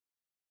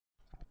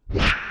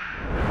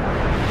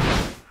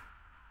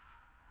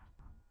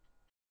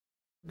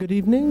Good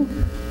evening,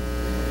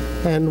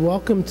 and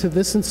welcome to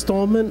this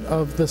installment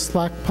of the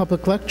SLAC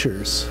Public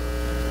Lectures.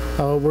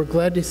 We're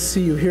glad to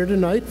see you here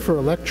tonight for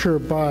a lecture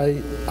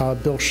by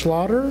Bill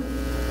Schlotter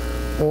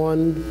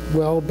on,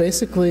 well,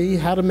 basically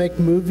how to make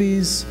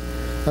movies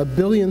 1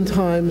 billion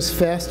times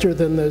faster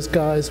than those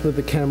guys with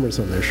the cameras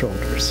on their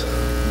shoulders.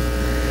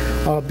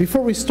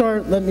 Before we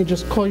start, let me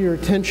just call your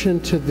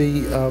attention to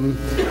the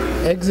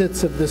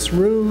exits of this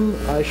room.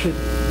 I should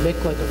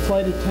make like a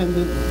flight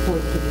attendant and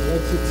point to the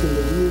exits in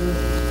the rear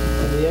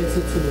and the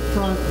exits in the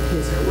front in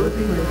case you're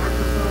working the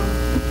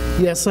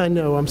microphone. Yes, I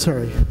know. I'm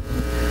sorry.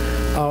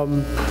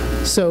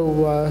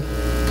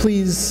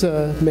 Please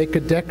make a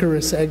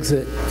decorous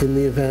exit in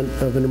the event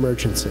of an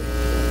emergency.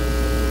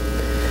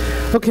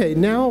 Okay,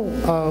 now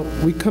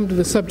we come to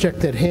the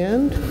subject at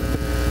hand.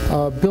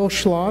 Bill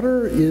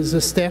Schlotter is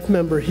a staff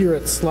member here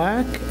at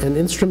SLAC and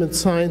instrument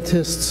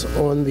scientist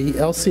on the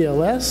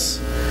LCLS,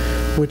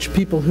 which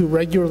people who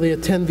regularly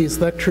attend these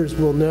lectures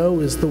will know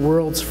is the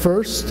world's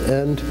first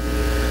and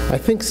I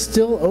think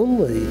still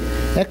only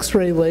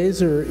X-ray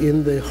laser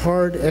in the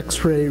hard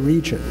X-ray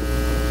region.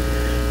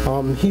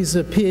 He's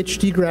a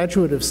PhD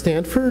graduate of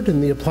Stanford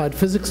in the Applied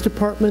Physics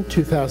Department,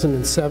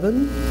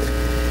 2007.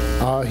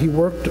 He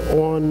worked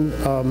on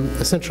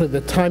essentially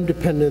the time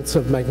dependence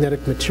of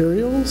magnetic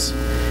materials.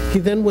 He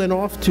then went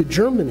off to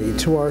Germany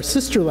to our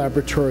sister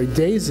laboratory,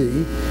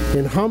 DAISY,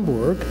 in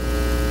Hamburg,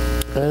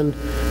 and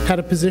had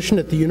a position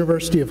at the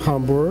University of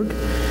Hamburg.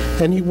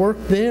 And he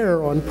worked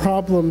there on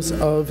problems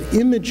of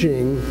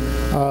imaging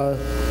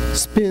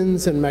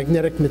spins and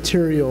magnetic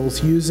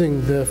materials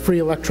using the free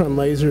electron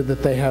laser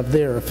that they have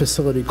there, a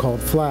facility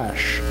called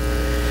FLASH.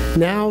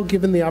 Now,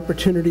 given the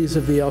opportunities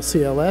of the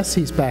LCLS,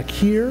 he's back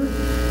here,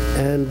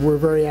 and we're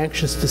very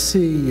anxious to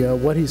see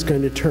what he's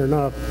going to turn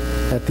up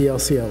at the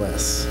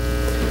LCLS.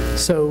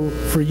 So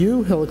for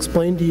you, he'll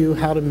explain to you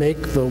how to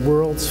make the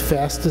world's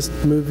fastest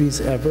movies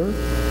ever,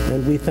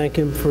 and we thank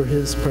him for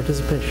his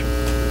participation.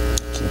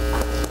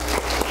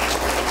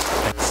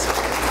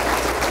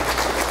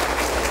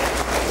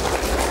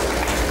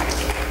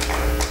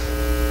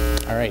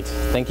 All right,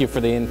 thank you for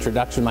the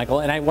introduction,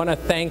 Michael. And I want to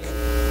thank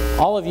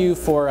all of you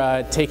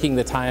for taking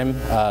the time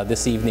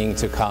this evening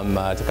to come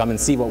and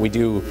see what we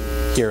do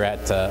here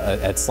at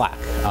SLAC.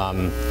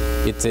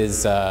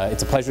 It's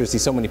a pleasure to see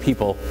so many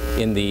people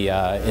in the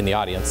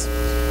audience.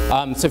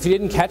 So if you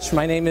didn't catch,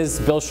 my name is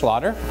Bill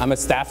Schlotter. I'm a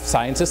staff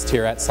scientist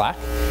here at SLAC.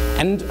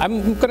 And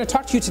I'm going to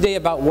talk to you today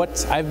about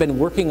what I've been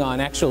working on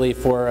actually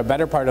for the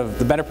better part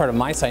of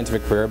my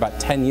scientific career, about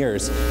 10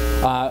 years,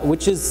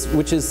 which is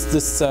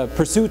this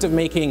pursuit of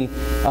making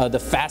the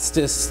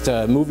fastest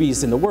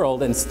movies in the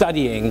world and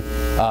studying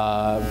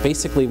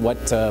basically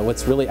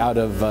what's really out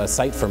of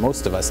sight for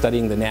most of us,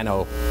 studying the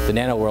nano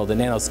world, the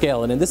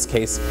nanoscale. And in this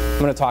case, I'm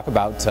going to talk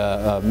about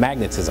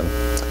magnetism.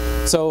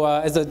 So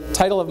as the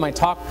title of my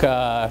talk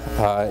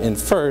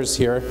infers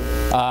here,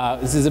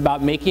 this is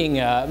about making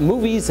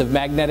movies of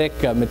magnetic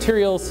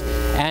materials,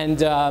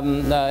 and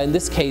in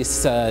this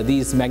case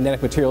these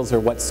magnetic materials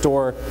are what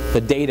store the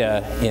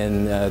data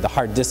in the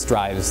hard disk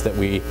drives that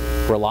we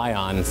rely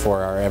on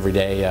for our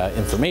everyday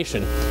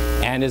information.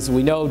 And as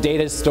we know,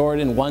 data is stored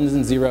in ones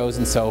and zeros,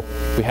 and so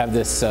we have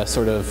this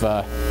sort of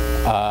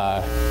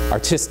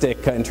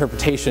artistic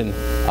interpretation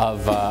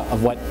of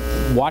what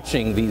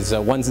watching these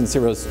ones and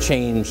zeros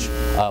change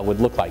would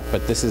look like.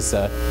 But this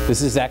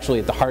is actually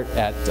at the heart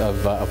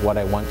of what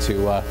I want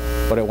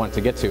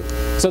to get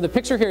to. So the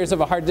picture here is of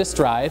a hard disk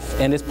drive,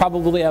 and it's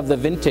probably of the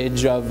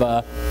vintage of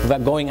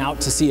going out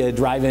to see a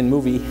drive-in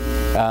movie,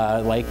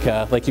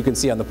 like you can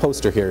see on the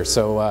poster here.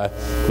 So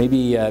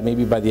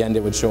maybe by the end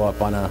it would show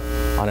up on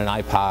an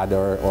iPod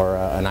or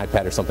an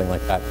iPad or something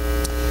like that.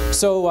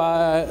 So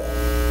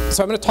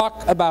I'm going to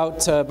talk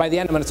about, by the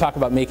end I'm going to talk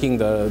about making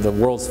the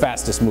world's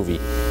fastest movie.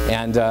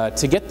 And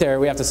to get there,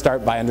 we have to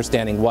start by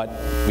understanding what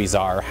movies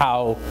are,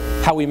 how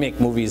we make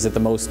movies at the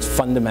most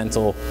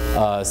fundamental,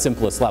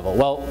 simplest level.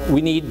 Well,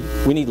 we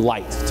need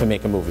light to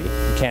make a movie.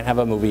 You can't have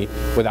a movie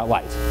without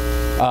light.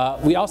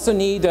 We also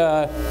need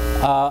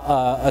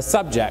a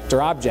subject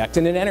or object.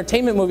 In an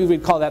entertainment movie,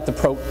 we'd call that the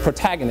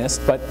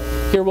protagonist, but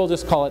here we'll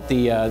just call it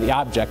the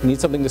object. We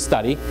need something to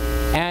study,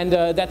 and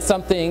that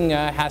something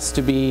has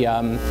to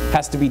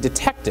be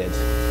detected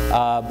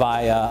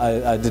by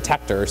a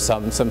detector,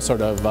 some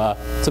sort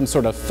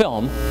of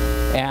film,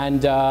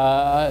 and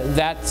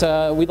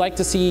we'd like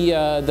to see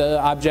the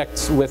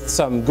object with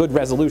some good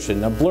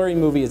resolution. A blurry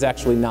movie is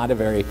actually not a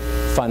very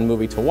fun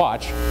movie to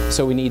watch,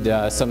 so we need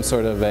some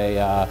sort of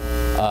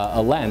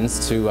a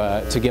lens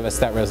to give us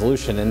that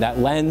resolution, and that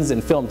lens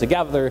and film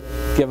together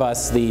give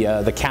us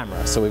the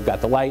camera. So we've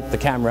got the light, the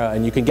camera,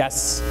 and you can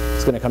guess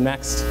what's going to come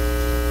next.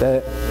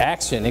 The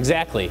action,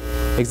 exactly.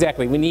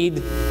 We need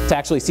to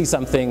actually see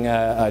something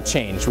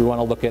change. We want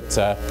to look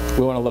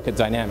at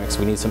dynamics.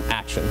 We need some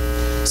action.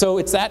 So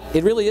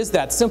it really is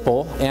that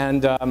simple,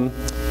 and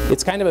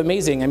it's kind of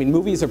amazing. I mean,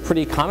 movies are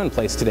pretty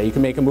commonplace today. You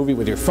can make a movie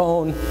with your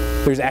phone.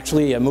 There's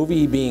actually a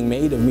movie being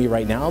made of me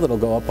right now that'll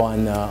go up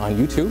on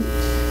YouTube.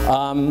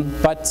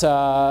 But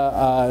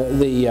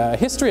the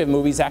history of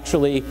movies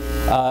actually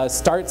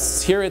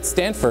starts here at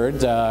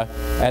Stanford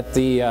at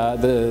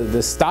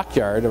the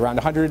stockyard around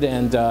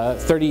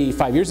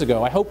 135 years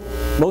ago. I hope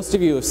most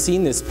of you have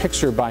seen this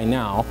picture by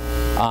now.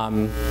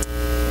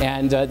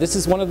 And this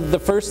is one of the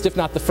first, if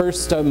not the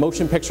first,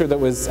 motion picture that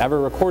was ever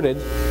recorded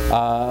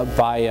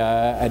by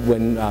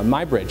Edwin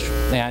Muybridge.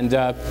 And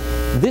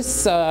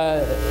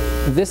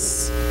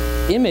this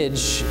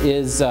image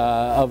is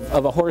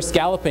of a horse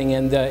galloping,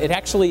 and it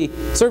actually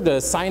served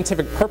a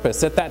scientific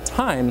purpose. At that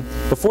time,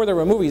 before there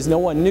were movies, no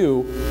one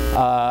knew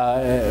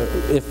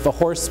if a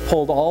horse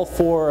pulled all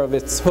four of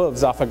its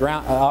hooves off the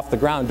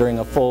ground during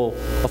a full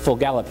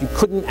gallop. You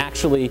couldn't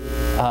actually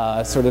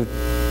sort of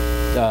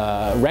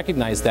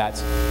recognize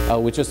that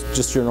with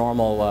just your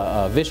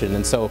normal vision,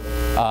 and so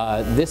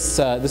this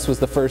was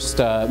the first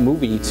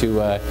movie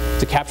to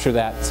capture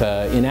that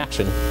in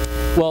action.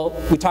 Well,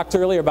 we talked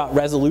earlier about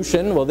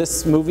resolution. Well,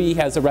 this movie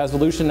has a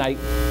resolution I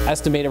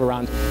estimate of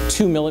around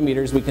 2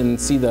 millimeters. We can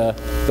see the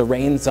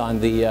reins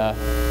on the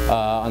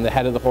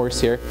head of the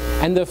horse here.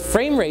 And the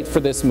frame rate for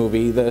this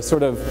movie, the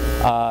sort of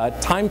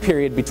time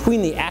period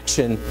between the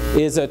action,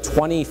 is a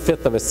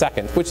 25th of a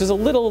second, which is a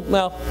little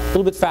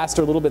bit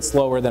faster, a little bit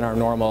slower than our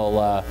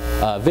normal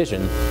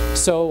vision.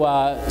 So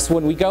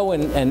when we go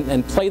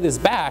and play this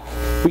back,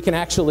 we can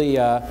actually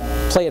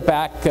play it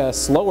back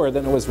slower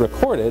than it was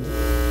recorded.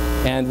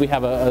 And we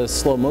have a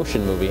slow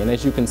motion movie. And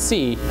as you can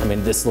see, I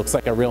mean, this looks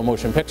like a real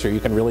motion picture. You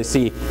can really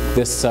see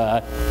this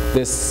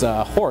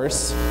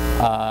horse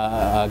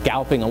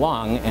galloping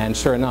along, and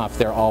sure enough,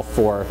 there all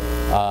four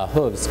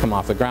hooves come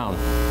off the ground.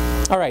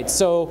 All right,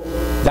 so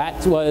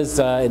that was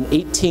in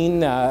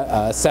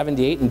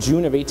 1878, in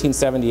June of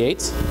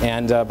 1878.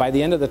 And by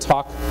the end of the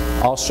talk,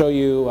 I'll show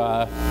you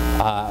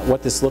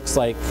what this looks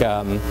like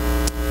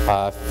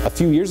a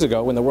few years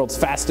ago when the world's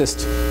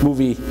fastest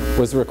movie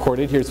was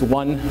recorded. Here's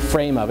one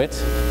frame of it.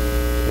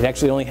 It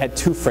actually only had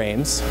 2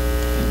 frames.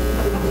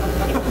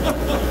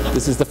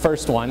 This is the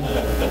first one.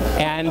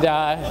 And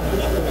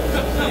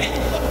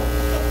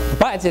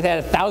but it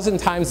had 1,000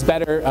 times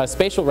better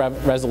spatial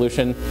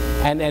resolution,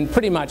 and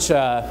pretty much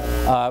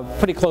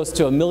pretty close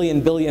to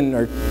 1,000,000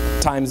 billion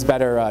times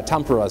better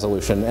temporal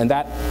resolution. And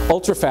that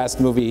ultrafast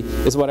movie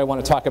is what I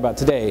want to talk about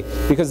today,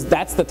 because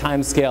that's the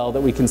time scale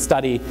that we can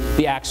study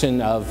the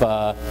action of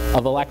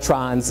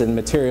electrons and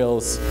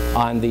materials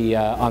on the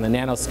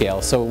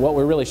nanoscale. So what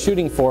we're really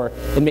shooting for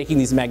in making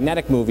these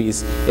magnetic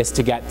movies is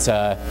to get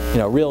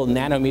real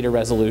nanometer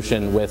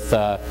resolution with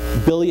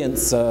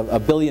billionths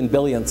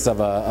of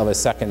a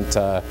second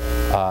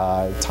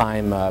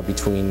time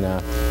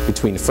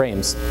between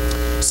frames.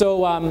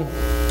 So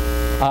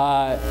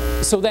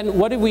so then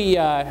what do we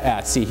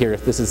see here?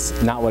 This is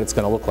not what it's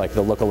going to look like.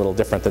 It'll look a little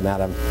different than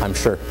that, I'm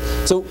sure.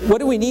 So what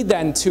do we need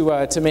then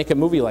to make a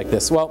movie like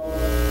this? Well,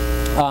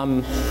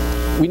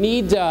 we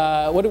need,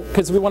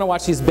 because we want to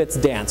watch these bits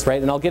dance,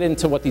 right? And I'll get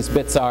into what these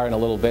bits are in a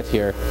little bit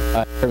here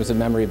in terms of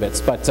memory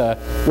bits. But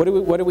what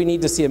do we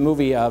need to see a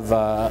movie of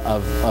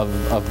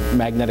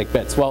magnetic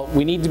bits? Well,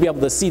 we need to be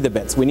able to see the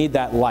bits. We need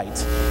that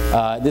light.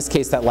 In this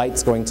case, that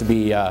light's going to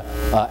be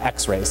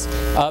X-rays.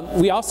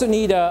 We also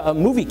need a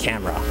movie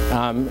camera.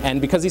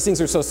 And because these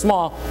things are so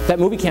small, that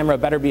movie camera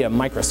better be a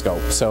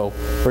microscope. So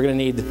we're going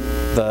to need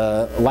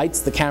the lights,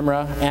 the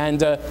camera,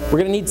 and we're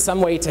going to need some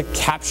way to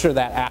capture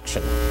that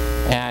action.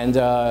 And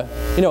a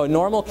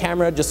normal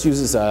camera just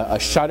uses a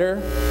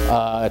shutter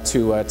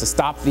to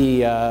stop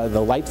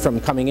the light from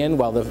coming in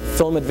while the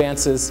film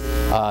advances.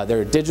 There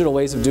are digital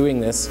ways of doing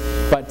this,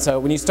 but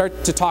when you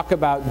start to talk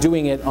about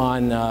doing it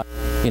on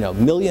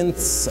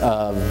millionths,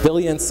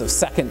 billionths of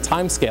second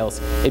timescales,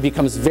 it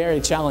becomes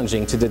very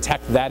challenging to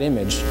detect that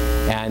image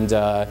and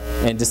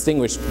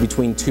distinguish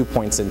between 2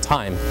 points in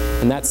time.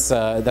 And that's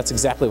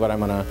exactly what I'm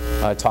going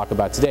to talk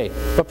about today.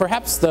 But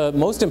perhaps the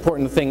most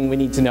important thing we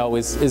need to know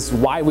is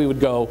why we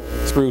would go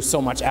through so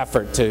much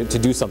effort to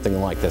do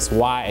something like this.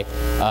 Why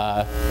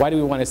do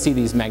we want to see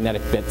these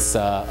magnetic bits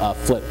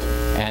flip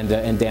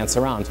and dance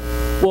around?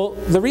 Well,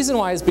 the reason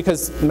why is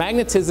because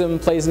magnetism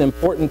plays an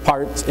important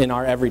part in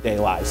our everyday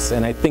lives.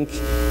 And I think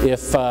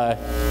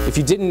if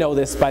you didn't know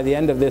this, by the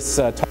end of this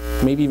talk,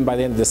 maybe even by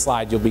the end of this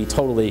slide, you'll be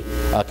totally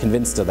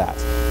convinced of that.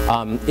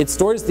 It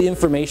stores the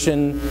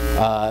information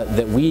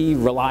that we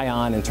rely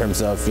on in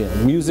terms of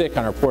music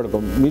on our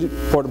portable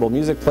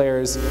music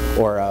players,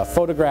 or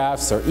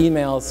photographs, or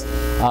emails.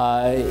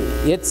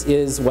 It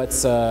is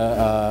what's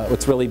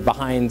really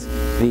behind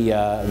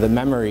the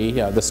memory,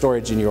 the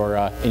storage in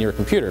your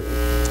computer.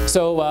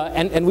 So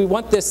and we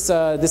want this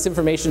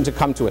information to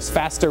come to us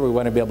faster. We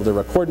want to be able to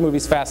record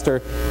movies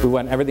faster. We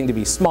want everything to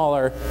be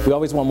smaller. We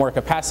always want more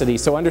capacity.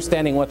 So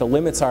understanding what the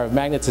limits are of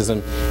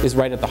magnetism is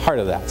right at the heart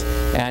of that.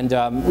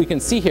 And we can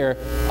see here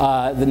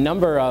the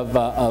number of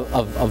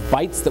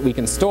bytes that we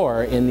can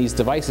store in these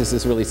devices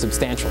is really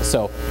substantial.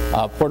 So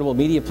portable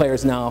media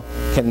players now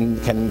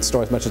can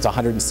store as much as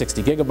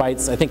 160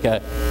 gigabytes. I think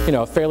a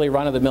fairly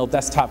run-of-the-mill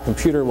desktop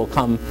computer will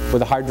come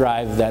with a hard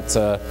drive that's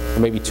or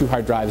maybe 2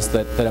 hard drives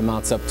that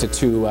amounts up to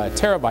 2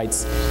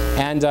 terabytes.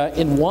 And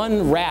in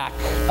one rack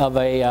of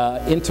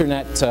a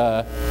internet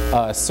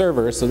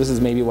server, so this is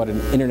maybe what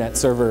an internet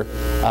server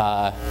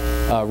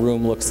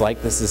room looks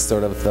like. This is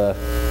sort of the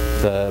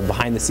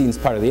behind-the-scenes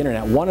part of the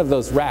internet. One of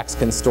those racks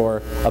can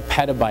store a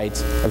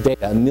petabyte of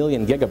data, 1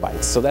 million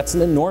gigabytes. So that's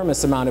an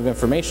enormous amount of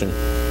information.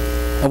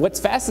 And what's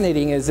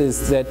fascinating is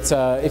that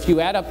if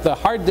you add up the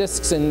hard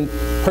disks in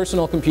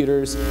personal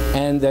computers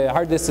and the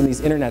hard disks in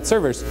these internet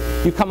servers,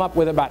 you come up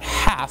with about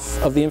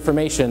half of the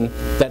information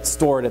that's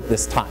stored at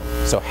this time.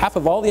 So half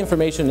of all the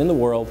information in the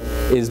world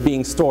is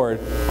being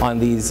stored on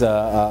these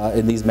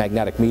in these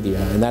magnetic media,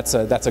 and that's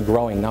a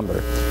growing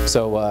number.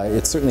 So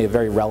it's certainly a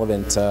very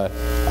relevant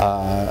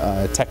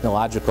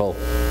technological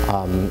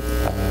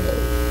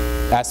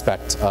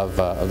aspect of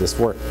this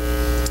work.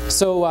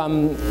 So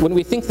when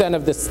we think then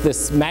of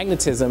this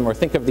magnetism, or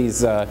think of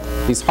these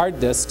hard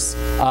disks,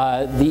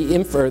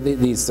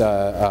 these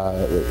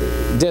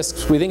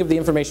disks, we think of the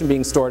information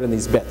being stored in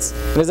these bits.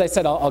 And as I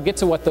said, I'll get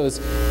to what those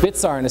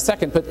bits are in a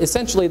second, but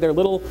essentially they're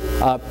little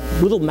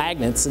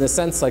magnets, in a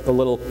sense like a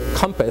little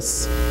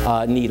compass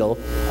needle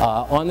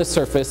on the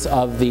surface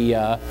of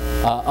the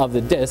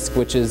disk,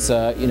 which is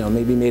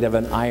maybe made of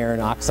an iron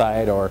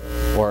oxide or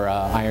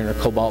iron or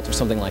cobalt or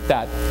something like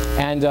that.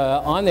 And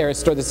on there is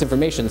stored this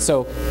information.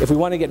 So if we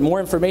want to get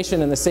more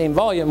information in the same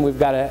volume, we've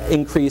got to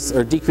increase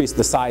or decrease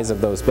the size of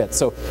those bits.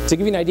 So to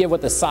give you an idea of what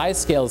the size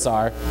scales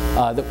are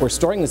that we're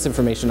storing this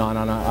information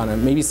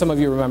on maybe some of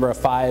you remember a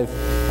 5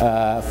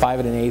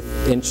 1/8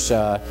 inch,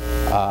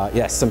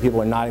 yes, some people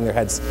are nodding their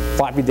heads,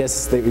 floppy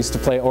disks that we used to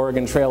play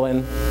Oregon Trail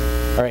in.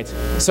 All right,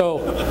 so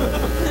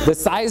the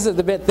size of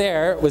the bit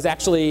there was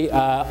actually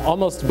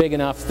almost big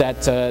enough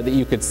that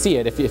you could see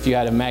it if you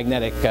had a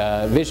magnetic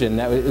vision.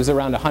 It was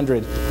around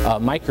 100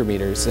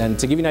 micrometers. And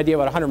to give you an idea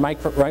what 100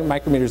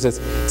 micrometers is,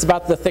 it's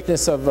about the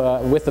thickness of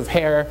width of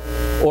hair,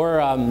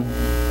 or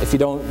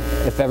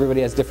if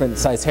everybody has different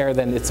size hair,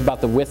 then it's about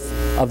the width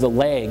of the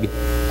leg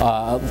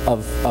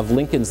of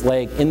Lincoln's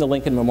leg in the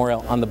Lincoln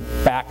Memorial on the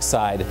back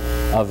side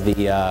of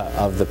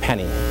the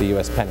penny, the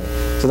U.S. penny.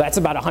 So that's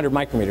about 100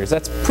 micrometers.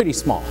 That's pretty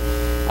small.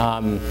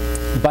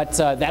 But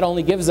that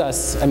only gives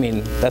us,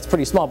 that's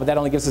pretty small, but that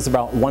only gives us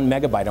about 1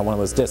 megabyte on one of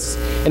those disks.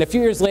 And a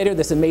few years later,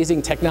 this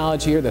amazing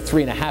technology here, the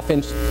 3.5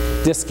 inch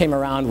disc came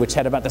around, which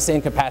had about the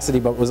same capacity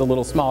but was a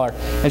little smaller.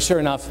 And sure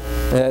enough,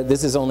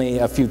 this is only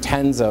a few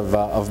tens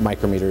of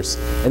micrometers.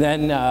 And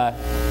then, I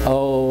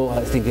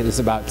think it is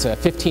about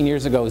 15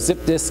 years ago,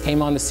 zip disks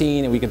came on the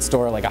scene, and we could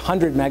store like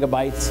 100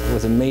 megabytes. It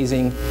was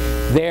amazing.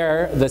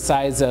 There, the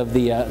size of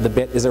the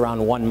bit is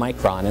around 1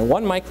 micron. And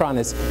 1 micron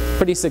is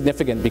pretty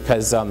significant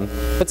because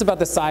that's about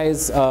the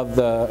size of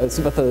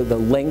the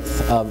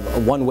length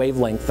of one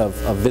wavelength of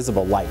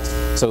visible light.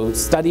 So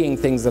studying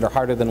things that are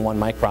harder than 1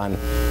 micron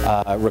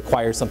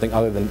requires something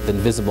other than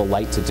visible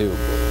light to do.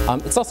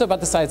 It's also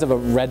about the size of a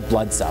red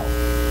blood cell.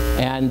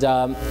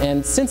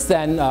 And since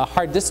then,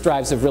 hard disk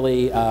drives have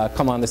really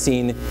come on the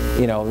scene.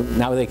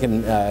 Now they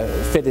can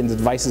fit into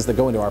devices that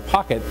go into our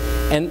pocket.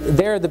 And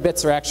there, the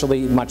bits are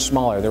actually much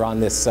smaller. They're on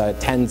this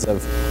tens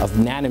of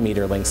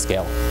nanometer length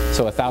scale,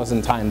 so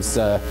 1,000 times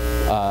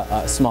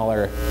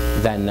smaller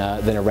than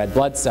a red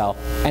blood cell.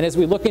 And as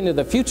we look into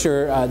the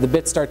future, the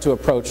bits start to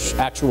approach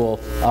actual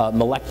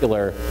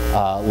molecular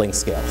length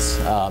scales.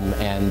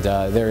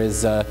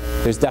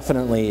 There's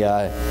definitely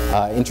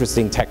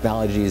interesting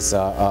technologies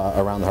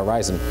around the horizon.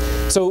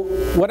 So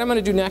what I'm going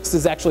to do next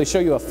is actually show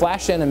you a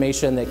flash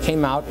animation that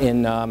came out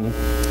in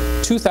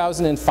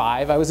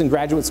 2005. I was in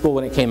graduate school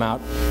when it came out.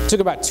 It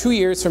took about 2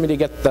 years for me to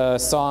get the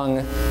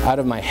song out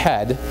of my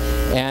head.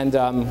 And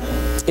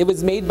it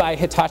was made by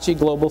Hitachi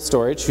Global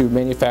Storage, who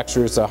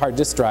manufactures hard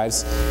disk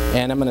drives.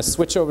 And I'm going to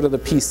switch over to the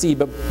PC.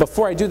 But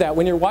before I do that,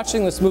 when you're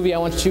watching this movie, I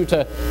want you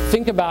to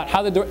think about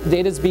how the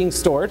data is being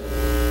stored,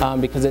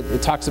 because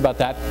it talks about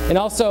that. And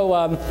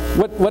also,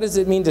 what does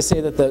it mean to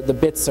say that the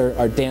bits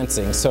are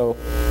dancing? So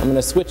I'm going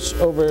to switch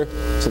over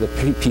to the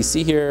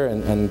PC here,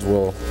 and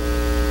we'll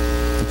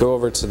go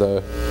over to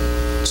the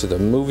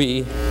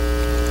movie,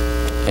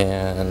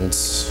 and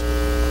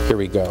here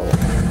we go.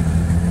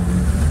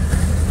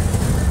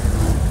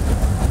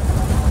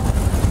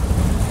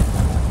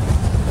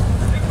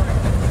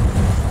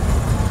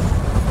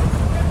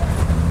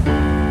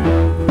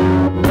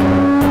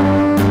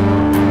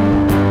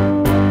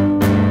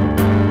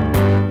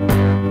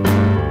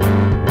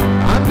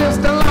 I'm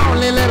just a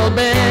lonely little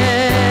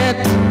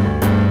bit,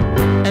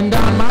 and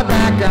on my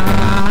back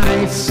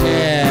I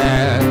sit.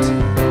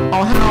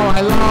 Oh, how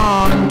I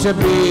long to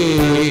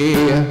be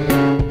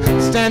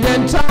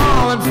standing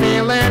tall and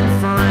feeling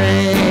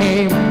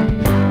free.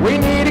 We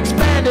need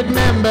expanded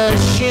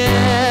membership,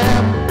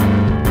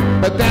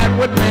 but that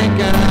would make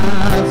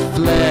us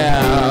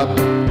flip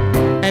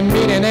and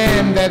meet an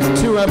end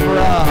that's too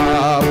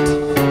abrupt.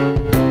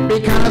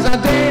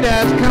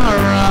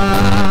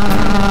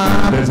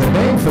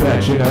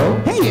 that, you know.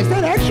 Hey, is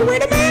that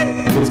Actuator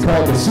Man? It's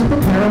called the super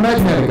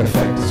paramagnetic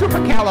effect.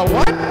 Supercala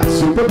what?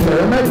 Super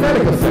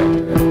paramagnetic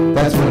effect.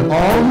 That's when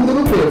all your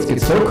little bits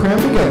get so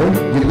crammed together,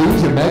 you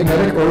lose your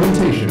magnetic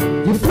orientation.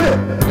 You flip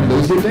and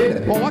lose your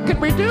data. Well, what can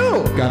we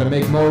do? Gotta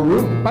make more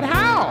room. But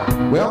how?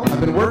 Well, I've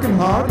been working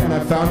hard and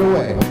I've found a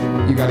way.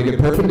 You gotta get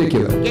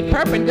perpendicular. Get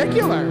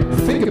perpendicular.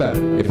 Think about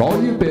it. If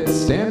all your bits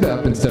stand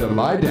up instead of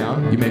lie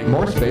down, you make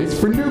more space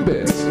for new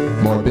bits.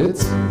 More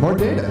bits, more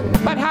data.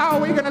 But how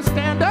are we gonna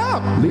stand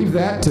up? Leave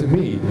that to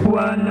me.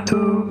 1,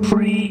 2,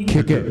 3.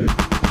 Kick it.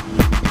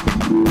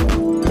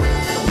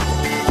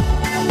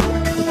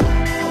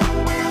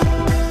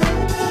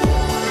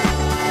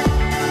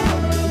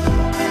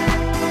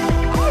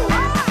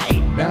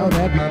 Now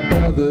that my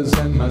brothers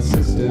and my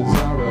sisters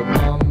are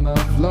up on the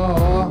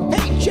floor,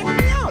 Hey, check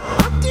me out.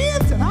 I'm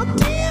dancing. I'm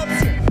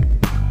dancing.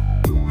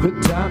 the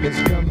time has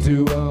come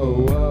to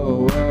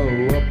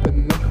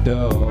open the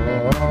door.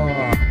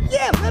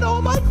 Yeah, let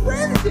all my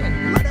friends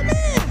in. Let them in.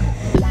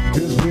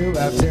 'Cause we'll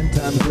have 10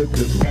 times the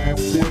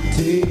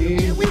capacity,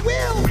 Yeah, we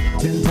will.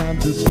 10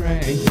 times the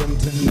strength and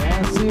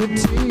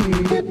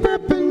tenacity. Get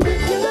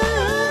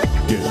perpendicular.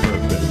 Get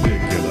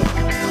perpendicular.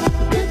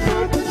 Get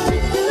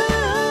perpendicular.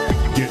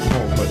 Get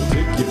more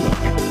particular.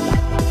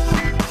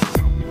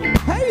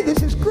 Hey,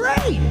 this is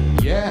great.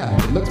 Yeah,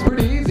 it looks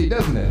pretty easy,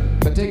 doesn't it?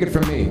 But take it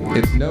from me,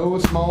 it's no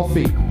small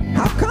feat.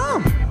 How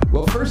come?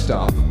 Well, first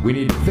off, we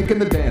need to thicken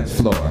the dance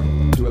floor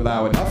to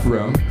allow enough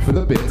room for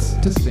the bits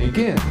to sink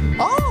in.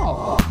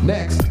 Oh,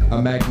 Next,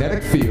 a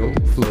magnetic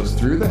field flows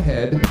through the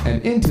head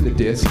and into the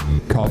disc,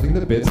 causing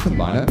the bits to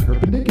line up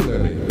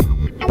perpendicularly.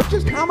 but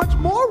just how much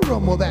more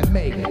room will that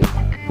make?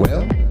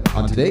 Well,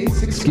 on today's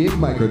 6 gig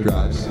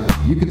microdrives,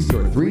 you can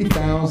store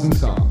 3,000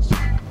 songs.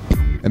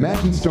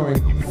 Imagine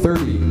storing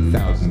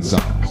 30,000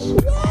 songs.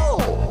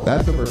 Whoa!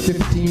 That's over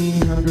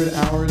 1,500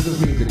 hours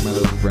of music, my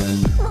little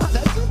friend. Oh,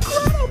 that's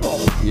incredible.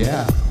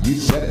 Yeah, you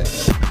said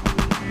it.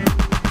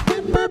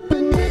 Get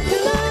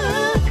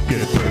perpendicular.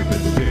 Get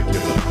perpendicular.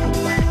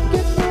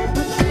 Get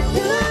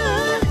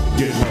perpendicular.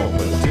 Get more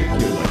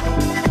particular.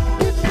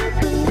 Get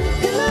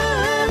perpendicular.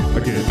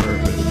 Get perpendicular. Get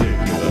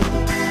perpendicular.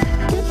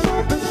 Get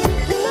more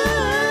particular.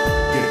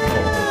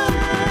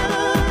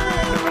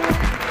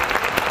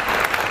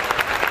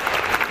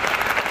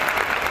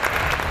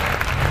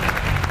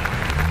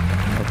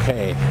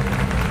 Okay.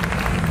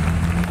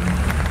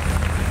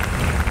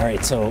 All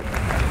right, so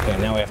okay,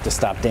 now we have to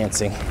stop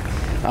dancing.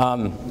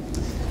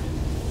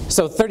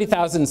 So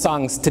 30,000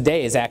 songs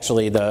today is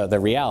actually the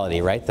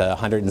reality, right? The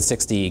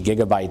 160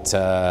 gigabyte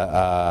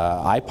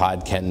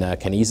iPod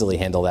can easily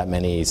handle that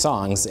many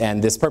songs,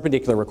 and this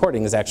perpendicular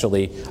recording is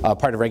actually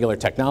part of regular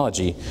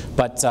technology.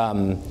 But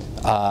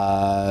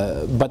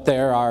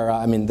there are,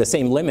 I mean, the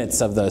same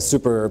limits of the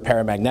super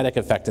paramagnetic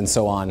effect and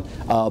so on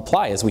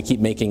apply as we keep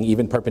making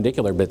even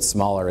perpendicular bits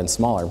smaller and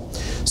smaller.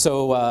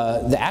 So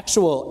the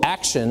actual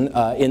action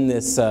in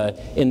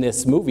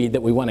this movie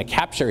that we want to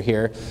capture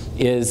here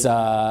is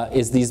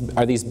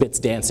these bits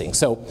dancing.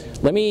 So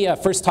let me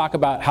first talk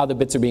about how the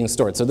bits are being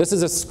stored. So this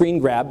is a screen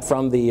grab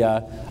from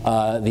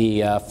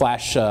the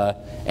flash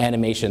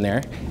animation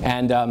there,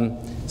 and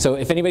so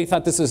if anybody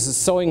thought this was a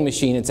sewing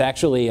machine, it's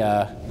actually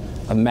a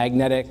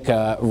magnetic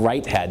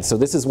write head. So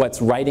this is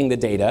what's writing the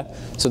data.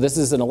 So this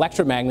is an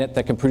electromagnet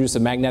that can produce a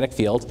magnetic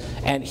field.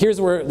 And here's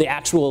where the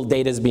actual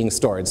data is being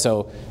stored.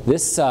 So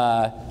this, these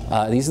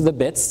are the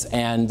bits.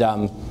 And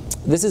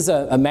this is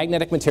a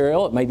magnetic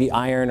material. It might be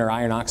iron or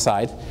iron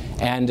oxide.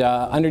 And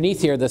underneath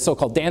here, the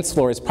so-called dance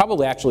floor is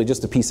probably actually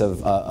just a piece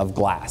of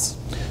glass.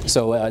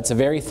 So it's a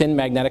very thin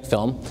magnetic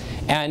film.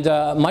 And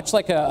much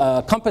like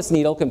a compass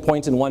needle can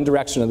point in one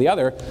direction or the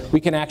other, we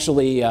can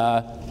actually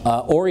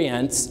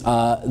orient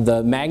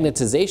the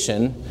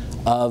magnetization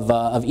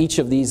of each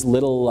of these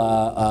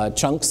little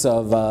chunks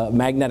of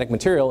magnetic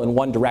material in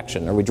one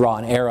direction, or we draw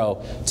an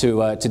arrow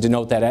to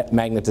denote that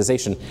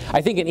magnetization.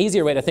 I think an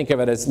easier way to think of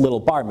it is little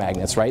bar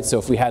magnets, right? So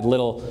if we had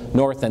little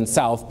north and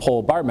south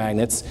pole bar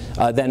magnets,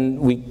 then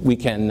we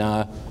can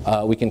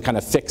kind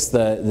of fix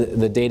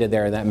the data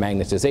there in that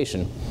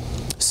magnetization.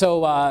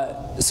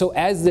 So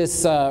as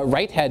this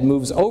write head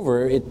moves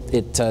over,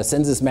 it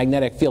sends this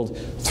magnetic field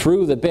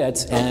through the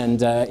bit,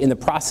 and in the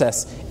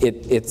process,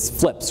 it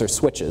flips or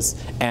switches.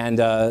 And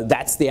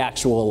that's the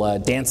actual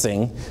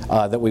dancing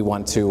that we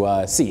want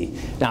to see.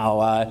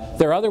 Now,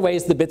 there are other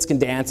ways the bits can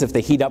dance if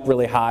they heat up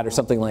really hot or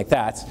something like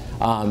that,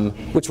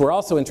 which we're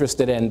also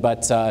interested in,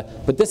 but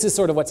this is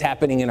sort of what's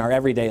happening in our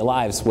everyday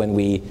lives when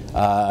we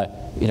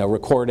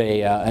record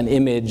an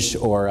image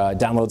or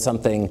download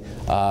something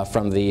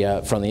from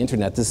the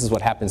internet. This is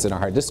what happens in our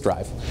hard disk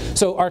drive.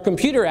 So our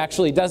computer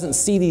actually doesn't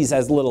see these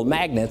as little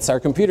magnets. Our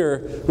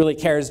computer really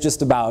cares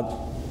just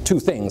about two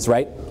things,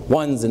 right?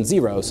 Ones and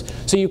zeros.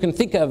 So you can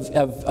think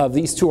of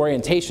these two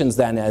orientations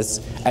then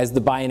as the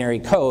binary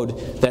code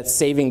that's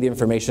saving the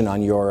information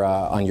on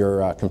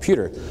your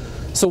computer.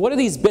 So what do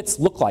these bits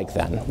look like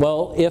then?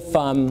 Well, if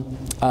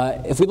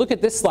we look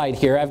at this slide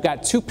here, I've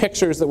got two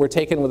pictures that were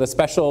taken with a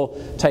special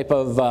type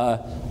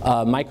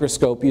of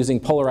microscope using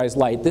polarized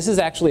light. This is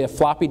actually a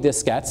floppy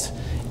diskette,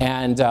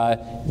 and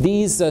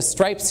these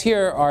stripes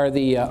here are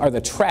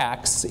the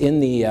tracks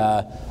in the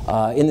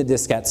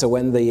diskette. So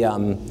when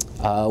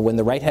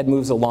the write head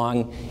moves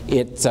along,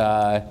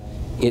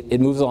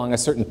 it moves along a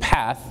certain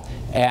path.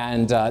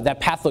 And that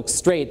path looks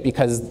straight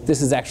because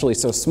this is actually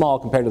so small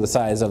compared to the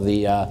size of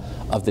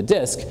the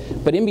disk.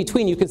 But in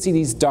between, you can see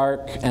these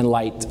dark and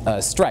light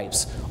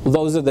stripes.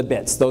 Those are the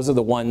bits. Those are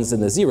the ones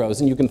and the zeros.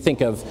 And you can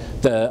think of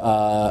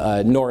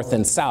the north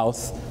and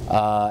south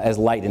as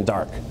light and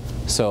dark.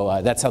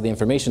 So that's how the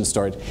information is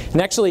stored.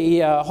 And actually,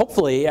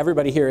 hopefully,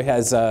 everybody here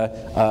has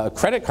a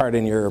credit card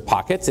in your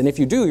pockets. And if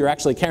you do, you're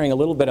actually carrying a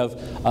little bit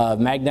of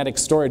magnetic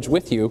storage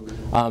with you.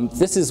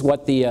 This is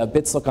what the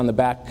bits look on the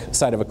back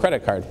side of a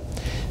credit card.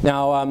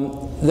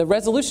 Now, the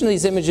resolution of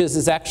these images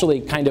is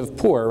actually kind of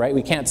poor, right?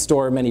 We can't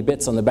store many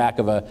bits on the back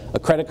of a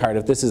credit card.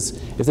 If this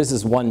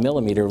is 1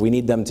 millimeter, we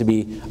need them to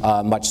be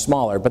much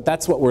smaller. But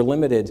that's what we're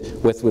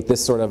limited with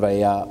this sort of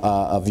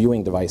a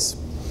viewing device.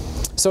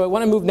 So I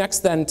want to move next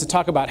then to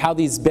talk about how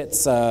these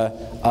bits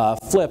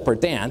flip or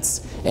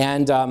dance.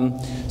 And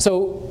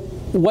so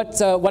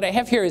what I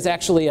have here is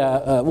actually,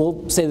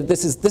 we'll say that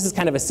this is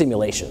kind of a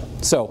simulation.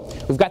 So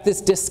we've got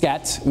this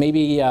diskette.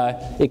 Maybe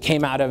it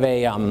came out of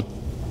a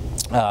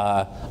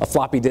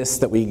floppy disk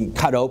that we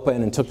cut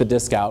open and took the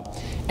disk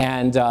out.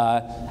 And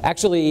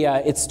actually,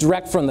 it's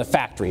direct from the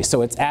factory,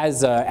 so it's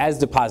as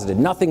deposited.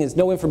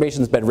 No information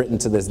has been written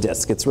to this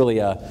disk. It's really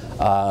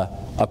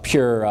a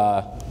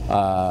pure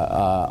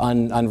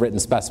unwritten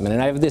specimen.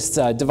 And I have this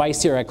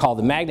device here I call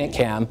the magnet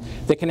cam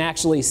that can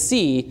actually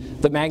see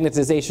the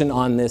magnetization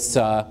on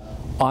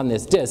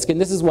this disk,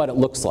 and this is what it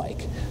looks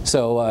like.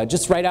 So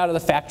just right out of the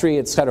factory,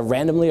 it's kind of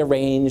randomly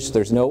arranged.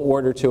 There's no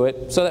order to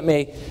it, so that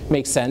may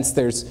make sense.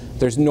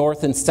 There's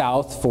north and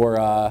south for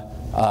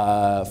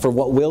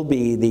what will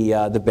be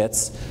the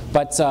bits.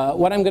 But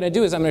what I'm going to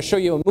do is I'm going to show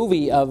you a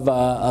movie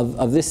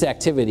of this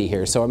activity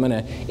here. So I'm going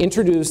to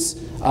introduce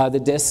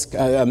the disk,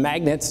 a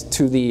magnet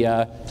to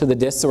the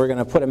disk. So we're going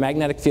to put a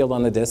magnetic field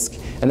on the disk,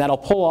 and that'll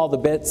pull all the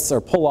bits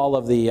or pull all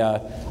of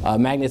the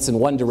magnets in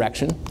one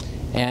direction.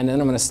 And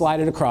then I'm going to slide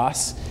it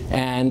across.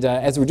 And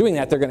as we're doing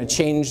that, they're going to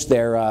change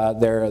their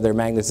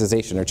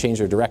magnetization or change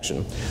their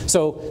direction.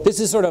 So this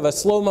is sort of a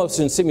slow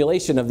motion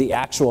simulation of the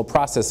actual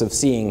process of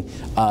seeing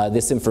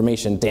this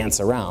information dance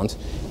around.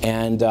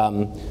 And so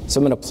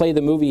I'm going to play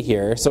the movie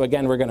here. So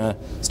again, we're going to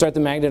start the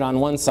magnet on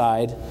one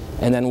side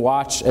and then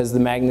watch as the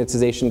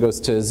magnetization goes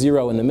to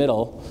 0 in the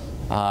middle.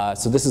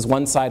 So this is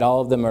one side. All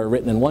of them are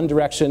written in one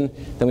direction.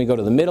 Then we go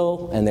to the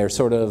middle, and they're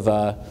sort of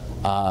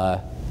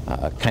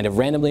kind of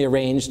randomly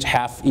arranged,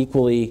 half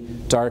equally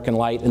dark and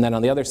light, and then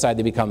on the other side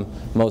they become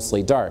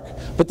mostly dark.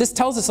 But this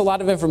tells us a lot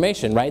of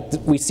information, right?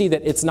 We see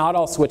that it's not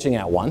all switching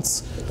at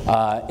once.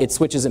 It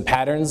switches in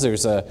patterns.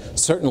 There's a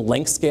certain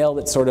length scale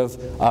that's sort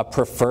of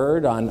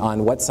preferred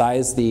on what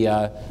size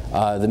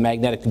the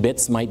magnetic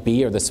bits might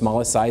be, or the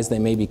smallest size they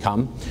may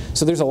become.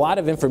 So there's a lot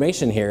of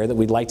information here that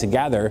we'd like to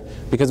gather,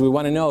 because we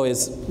want to know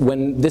is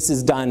when this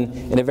is done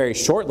in a very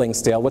short length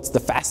scale, what's the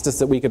fastest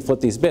that we could flip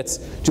these bits?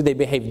 Do they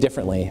behave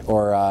differently,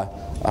 or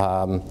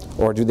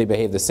do they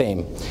behave the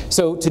same?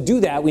 So to do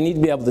that, we need to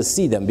be able to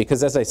see them,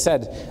 because as I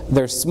said,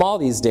 they're small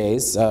these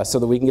days, so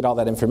that we can get all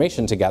that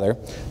information together.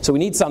 So we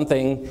need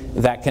something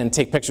that can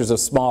take pictures of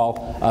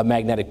small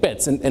magnetic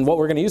bits. And what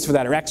we're going to use for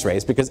that are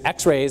X-rays, because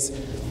X-rays,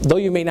 though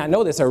you may not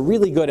know this, are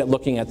really good at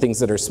looking at things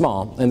that are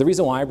small. And the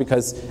reason why is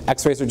because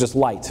X-rays are just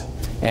light,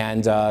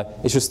 and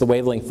it's just the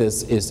wavelength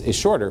is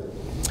shorter.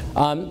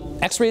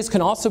 X-rays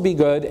can also be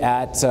good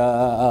at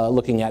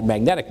looking at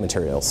magnetic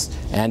materials,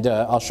 and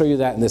I'll show you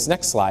that in this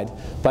next slide.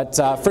 But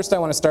first I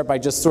want to start by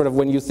just sort of,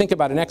 when you think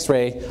about an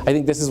X-ray, I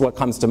think this is what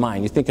comes to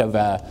mind. You think of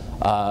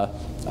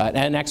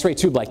an X-ray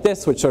tube like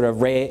this, which sort of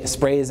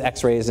sprays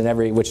X-rays in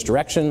every which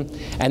direction,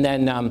 and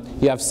then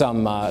you have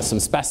some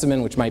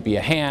specimen, which might be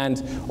a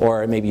hand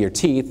or maybe your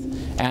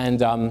teeth,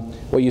 and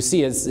what you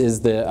see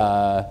is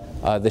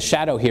the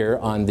shadow here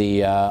on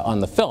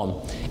the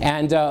film.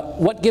 And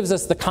what gives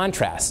us the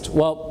contrast?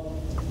 Well,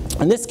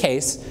 in this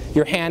case,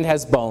 your hand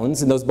has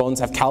bones, and those bones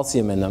have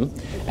calcium in them,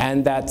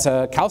 and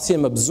that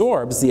calcium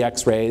absorbs the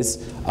X-rays,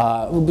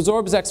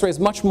 absorbs X-rays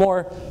much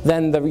more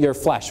than your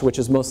flesh, which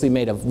is mostly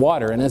made of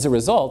water. And as a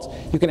result,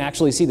 you can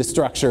actually see the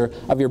structure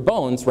of your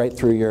bones right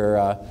through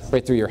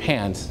your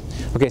hand.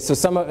 Okay, so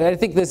I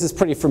think this is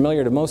pretty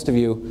familiar to most of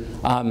you.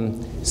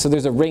 So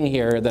there's a ring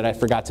here that I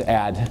forgot to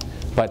add,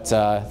 but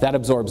that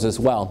absorbs as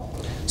well.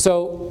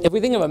 So if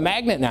we think of a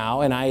magnet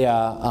now, and I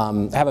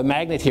have a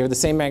magnet here, the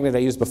same magnet I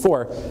used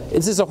before,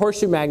 this is a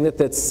horseshoe magnet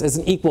that's has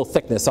an equal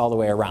thickness all the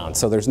way around.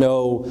 So there's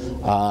no,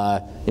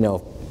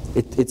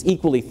 it's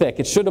equally thick.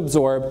 It should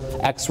absorb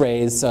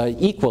X-rays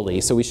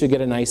equally, so we should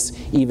get a nice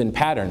even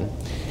pattern.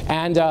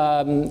 And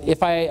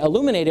if I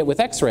illuminate it with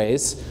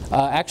X-rays,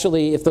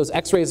 actually, if those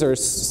X-rays are a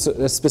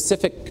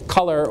specific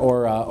color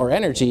or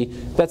energy,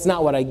 that's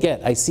not what I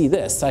get. I see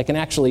this. I can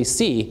actually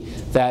see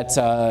that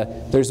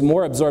there's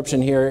more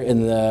absorption here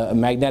in the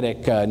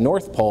magnetic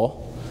north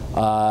pole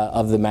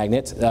of the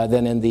magnet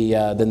than in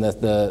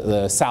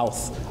the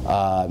south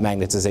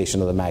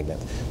magnetization of the magnet.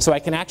 So I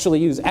can actually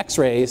use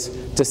X-rays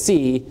to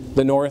see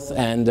the north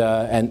and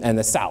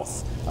the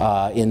south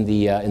in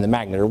the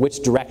magnet, or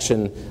which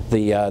direction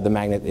the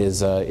magnet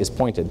is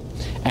pointed.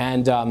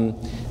 And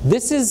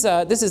this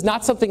is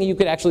not something you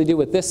could actually do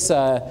with this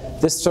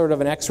sort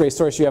of an X-ray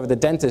source you have at the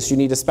dentist. You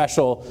need a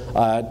special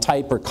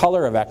type or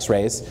color of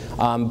X-rays,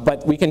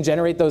 but we can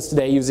generate those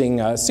today using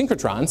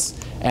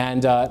synchrotrons,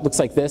 and it looks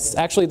like this.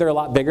 Actually, they're a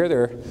lot bigger.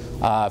 They're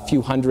a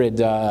few hundred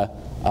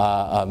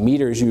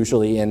meters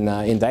usually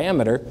in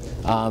diameter,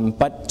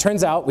 but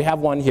turns out we have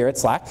one here at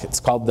SLAC. It's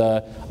called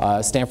the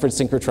Stanford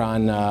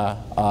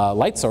Synchrotron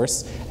light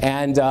source,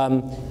 and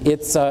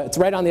it's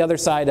right on the other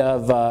side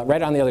of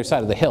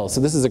the hill. So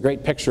this is a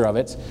great picture of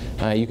it.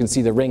 You can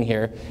see the ring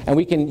here, and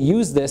we can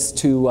use this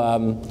to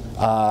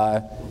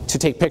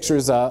take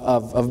pictures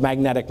of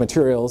magnetic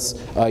materials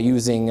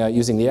using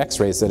the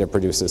X-rays that it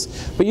produces.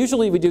 But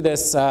usually we do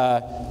this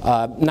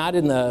not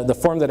in the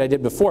form that I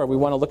did before. We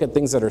want to look at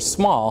things that are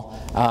small,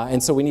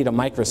 and so we need a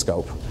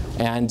microscope.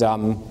 And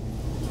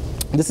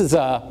this is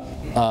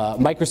a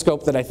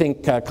microscope that I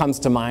think comes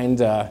to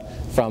mind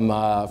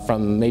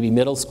from maybe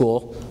middle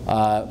school.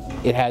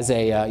 It has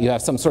you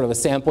have some sort of a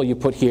sample you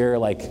put here,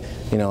 like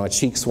a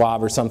cheek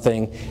swab or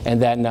something,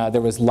 and then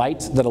there was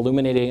light that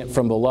illuminated it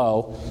from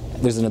below.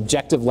 There's an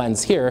objective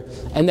lens here,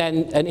 and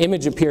then an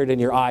image appeared in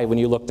your eye when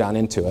you look down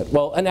into it.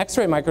 Well, an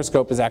X-ray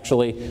microscope is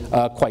actually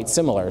quite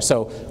similar.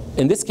 So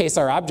in this case,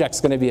 our object's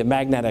going to be a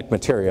magnetic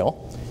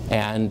material,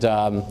 and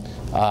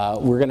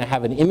we're going to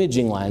have an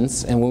imaging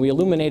lens, and when we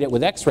illuminate it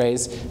with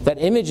X-rays, that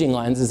imaging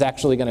lens is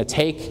actually going to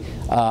take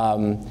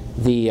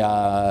the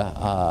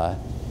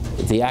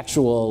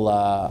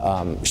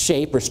actual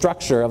shape or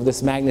structure of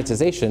this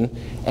magnetization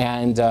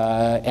and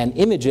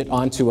image it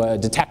onto a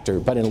detector,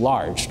 but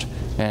enlarged.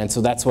 And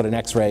so that's what an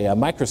X-ray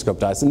microscope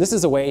does. And this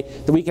is a way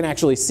that we can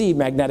actually see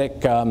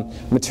magnetic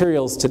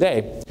materials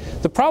today.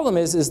 The problem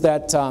is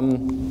that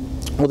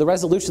well, the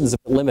resolution is a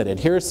bit limited.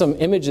 Here are some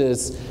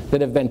images that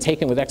have been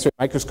taken with X-ray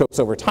microscopes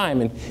over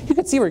time, and you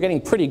can see we're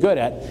getting pretty good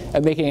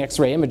at making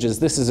X-ray images.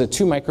 This is a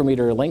 2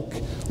 micrometer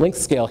length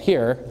scale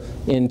here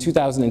in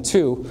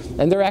 2002,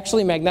 and there are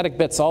actually magnetic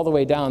bits all the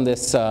way down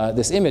this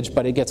image,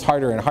 but it gets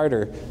harder and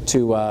harder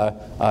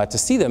to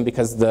see them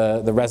because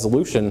the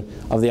resolution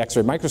of the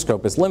X-ray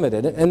microscope is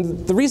limited.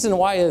 And the reason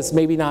why is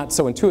maybe not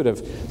so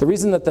intuitive. The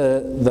reason that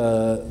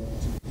the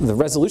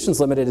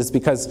resolution's limited is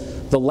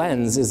because the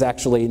lens is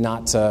actually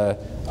not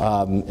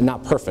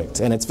perfect,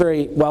 and it's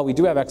while we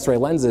do have X-ray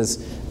lenses,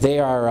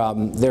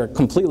 they're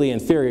completely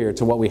inferior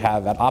to what we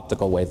have at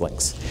optical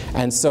wavelengths,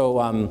 and so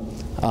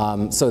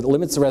so it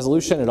limits the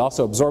resolution. It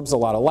also absorbs a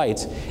lot of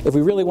light. If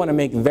we really want to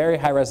make very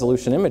high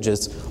resolution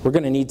images, we're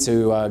going to need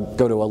to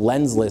go to a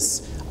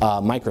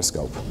lensless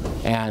microscope,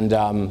 and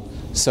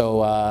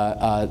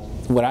so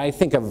when I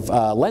think of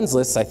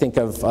lensless, I think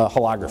of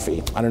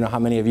holography. I don't know how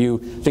many of you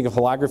think of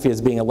holography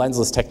as being a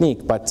lensless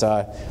technique, but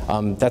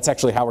that's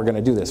actually how we're going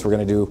to do this. We're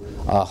going to do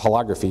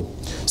holography.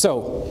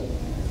 So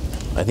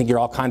I think you're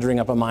all conjuring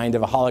up a mind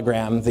of a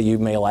hologram that you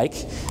may like.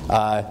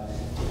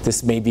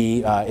 This may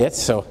be it.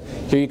 So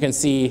here you can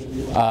see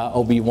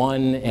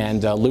Obi-Wan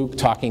and Luke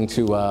talking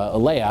to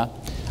Leia.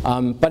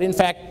 But in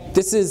fact,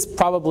 this is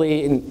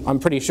probably, I'm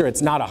pretty sure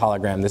it's not a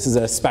hologram. This is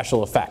a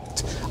special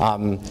effect.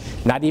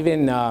 Not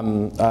even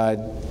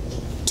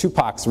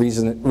Tupac's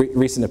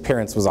recent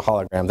appearance was a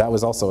hologram. That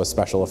was also a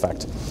special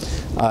effect.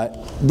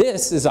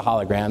 This is a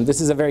hologram.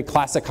 This is a very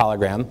classic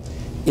hologram.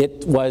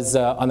 It was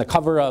on the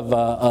cover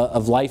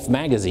of Life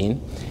magazine,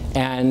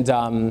 and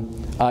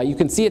you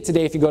can see it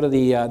today if you go to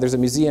there's a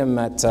museum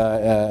at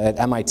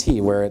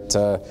MIT where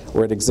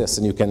it exists,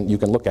 and you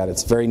can look at it.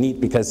 It's very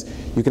neat because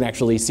you can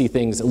actually see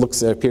things.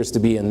 It appears to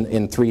be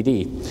in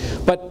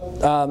 3D.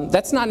 But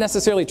that's not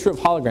necessarily true of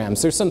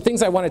holograms. There's some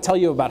things I want to tell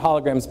you about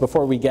holograms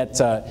before we get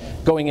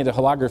going into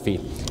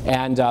holography.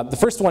 And the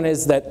first one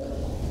is that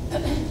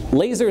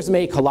lasers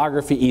make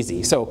holography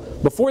easy. So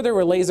before there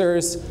were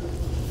lasers,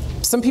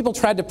 some people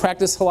tried to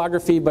practice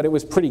holography, but it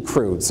was pretty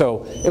crude.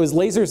 So it was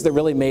lasers that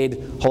really made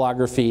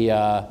holography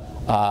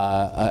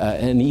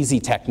an easy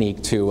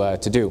technique to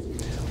do.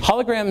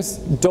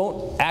 Holograms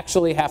don't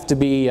actually have to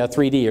be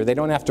 3D, or they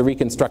don't have to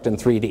reconstruct in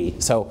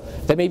 3D. So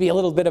that may be a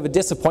little bit of a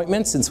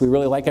disappointment since we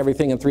really like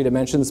everything in 3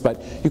 dimensions,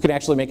 but you can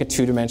actually make a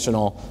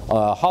 2-dimensional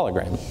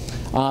hologram.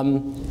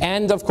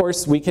 And of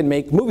course, we can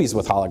make movies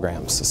with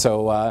holograms.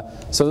 So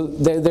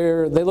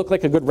they look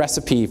like a good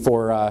recipe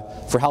for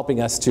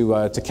helping us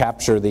to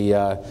capture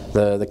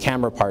the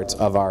camera part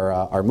of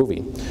our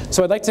movie.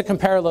 So I'd like to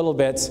compare a little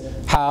bit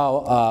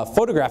how a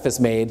photograph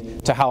is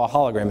made to how a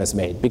hologram is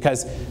made,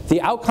 because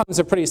the outcomes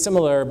are pretty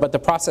similar, but the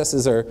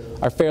processes are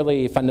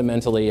fairly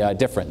fundamentally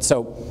different.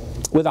 So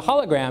With a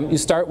hologram, you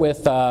start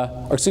with,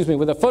 or excuse me,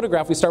 with a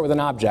photograph, we start with an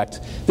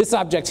object. This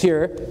object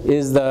here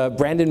is the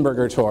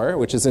Brandenburger Tor,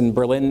 which is in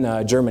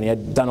Berlin, Germany.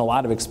 I've done a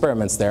lot of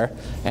experiments there,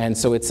 and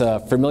so it's a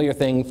familiar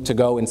thing to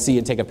go and see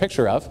and take a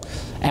picture of.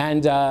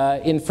 And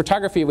in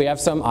photography, we have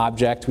some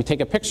object, we take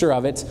a picture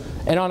of it,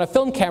 and on a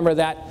film camera,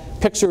 that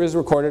picture is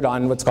recorded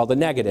on what's called a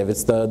negative.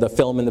 It's the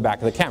film in the back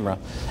of the camera.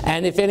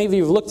 And if any of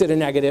you have looked at a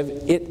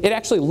negative, it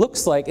actually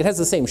looks like, it has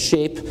the same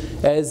shape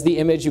as the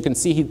image. You can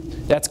see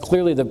that's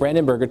clearly the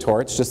Brandenburger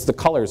Tor. It's just the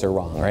colors are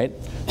wrong, right?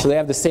 So they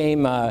have the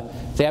same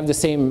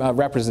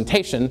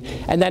representation,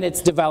 and then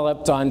it's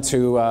developed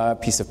onto a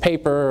piece of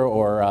paper,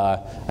 or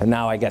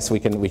now I guess we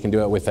can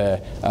do it with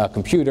a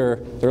computer.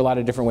 There are a lot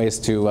of different ways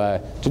to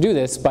do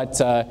this, but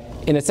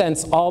in a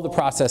sense, all the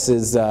process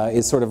is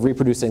sort of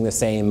reproducing the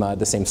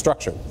same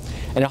structure.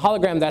 In a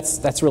hologram,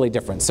 that's really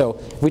different. So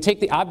if we take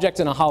the object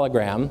in a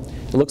hologram,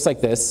 it looks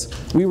like this.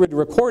 We would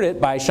record it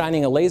by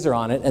shining a laser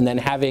on it and then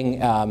having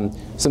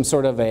some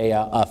sort of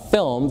a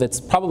film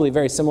that's probably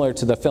very similar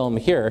to the film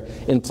here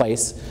in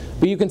place.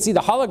 But you can see the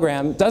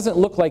hologram doesn't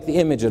look like the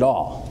image at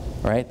all,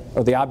 right?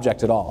 Or the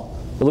object at all.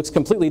 It looks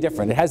completely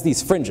different. It has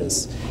these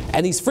fringes.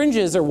 And these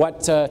fringes are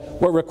what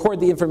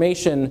record the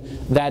information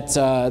that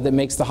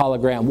makes the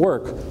hologram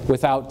work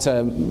without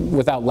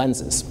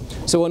lenses.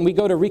 So when we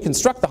go to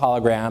reconstruct the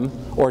hologram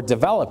or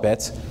develop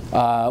it,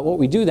 what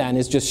we do then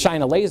is just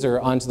shine a laser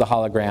onto the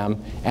hologram,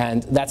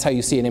 and that's how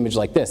you see an image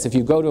like this. If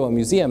you go to a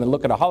museum and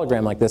look at a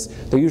hologram like this,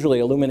 they're usually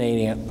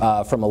illuminating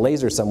it from a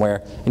laser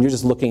somewhere, and you're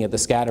just looking at the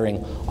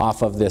scattering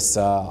off of this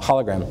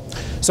hologram.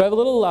 So I have a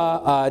little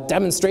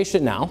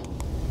demonstration now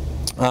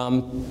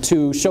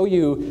to show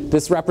you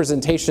this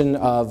representation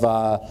of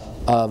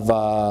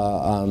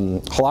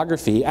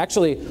holography.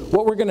 Actually,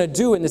 what we're going to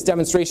do in this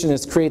demonstration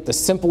is create the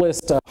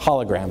simplest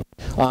hologram.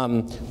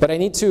 But I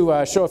need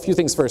to show a few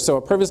things first.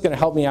 So Apurva is going to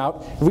help me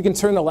out. If we can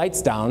turn the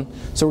lights down.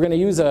 So we're going to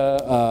use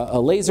a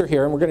laser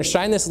here, and we're going to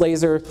shine this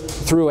laser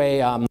through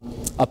a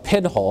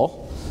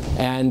pinhole.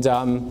 And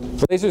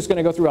the laser is going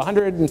to go through a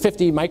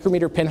 150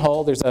 micrometer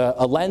pinhole. There's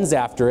a lens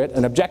after it,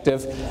 an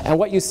objective. And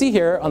what you see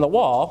here on the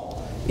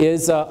wall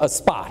is a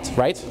spot,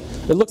 right?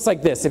 It looks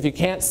like this. If you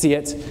can't see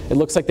it, it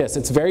looks like this.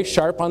 It's very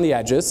sharp on the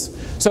edges.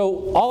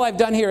 So all I've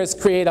done here is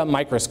create a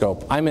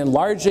microscope. I'm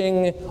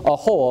enlarging a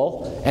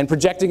hole and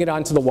projecting it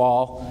onto the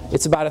wall.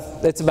 It's about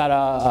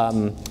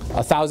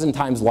 1,000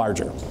 times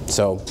larger.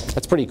 So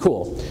that's pretty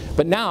cool.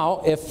 But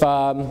now if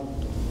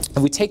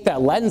we take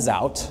that lens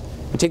out,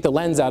 we take the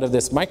lens out of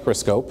this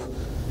microscope,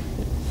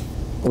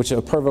 which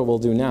Apurva will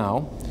do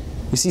now,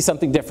 you see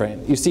something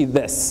different. You see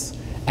this.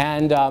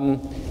 And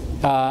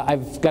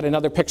I've got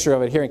another picture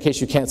of it here in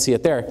case you can't see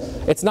it there.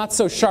 It's not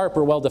so sharp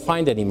or well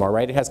defined anymore,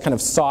 right? It has kind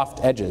of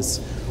soft edges.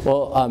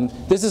 Well,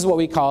 this is what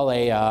we call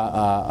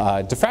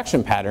a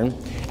diffraction pattern.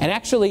 And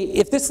actually,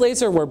 if this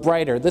laser were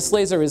brighter, this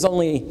laser is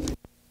only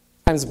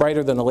times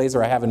brighter than the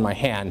laser I have in my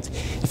hand.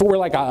 If it were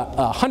like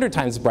 100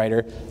 times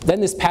brighter,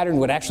 then this pattern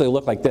would actually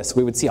look like this.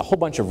 We would see a whole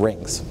bunch of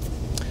rings.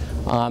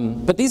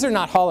 But these are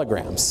not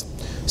holograms.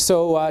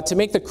 So to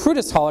make the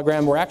crudest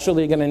hologram, we're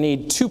actually going to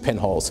need 2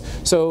 pinholes.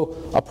 So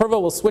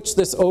Apurva will switch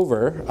this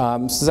over,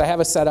 since I have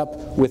a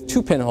setup with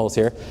 2 pinholes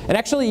here. And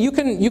actually, you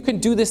can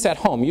do this at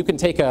home. You can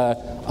take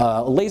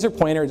a laser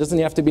pointer. It doesn't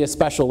have to be a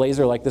special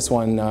laser like this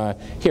one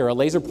here. A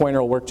laser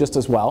pointer will work just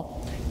as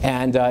well.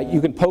 And you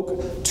can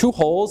poke 2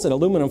 holes in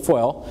aluminum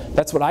foil.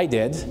 That's what I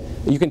did.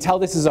 You can tell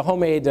this is a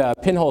homemade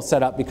pinhole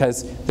setup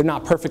because they're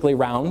not perfectly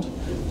round.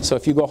 So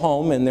if you go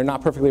home and they're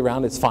not perfectly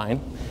round, it's fine.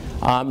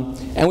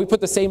 And we put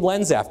the same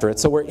lens after it.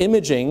 So we're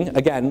imaging,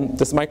 again,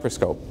 this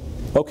microscope.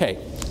 Okay,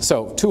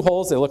 so 2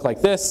 holes, they look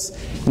like this.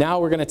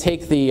 Now we're going to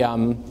take the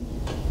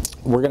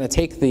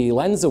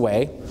lens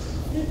away,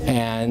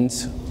 and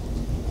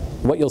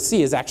what you'll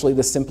see is actually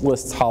the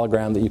simplest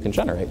hologram that you can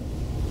generate.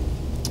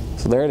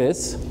 So there it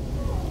is.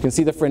 You can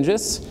see the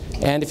fringes,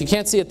 and if you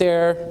can't see it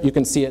there, you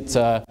can see it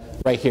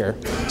right here.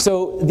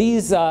 So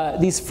these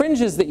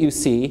fringes that you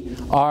see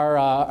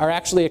are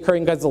actually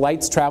occurring because the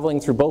light's traveling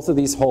through both of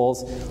these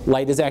holes.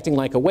 Light is acting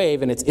like a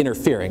wave, and it's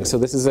interfering. So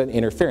this is an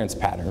interference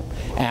pattern.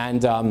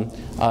 And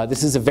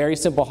this is a very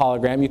simple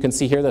hologram. You can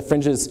see here the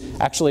fringes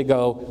actually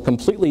go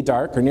completely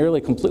dark, or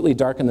nearly completely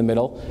dark in the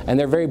middle, and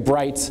they're very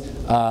bright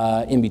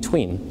in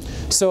between.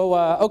 So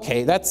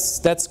okay,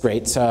 that's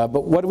great.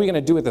 But what are we going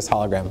to do with this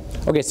hologram?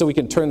 Okay, so we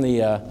can turn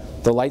the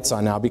lights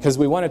on now, because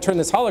we want to turn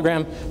this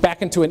hologram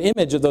back into an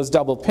image of those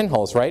double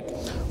pinholes, right?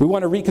 We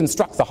want to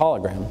reconstruct the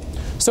hologram.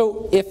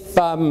 So if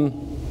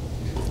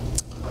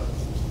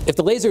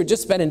the laser had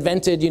just been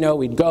invented,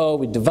 we'd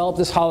develop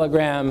this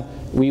hologram,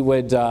 we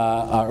would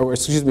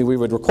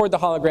record the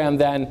hologram,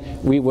 then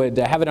we would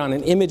have it on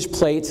an image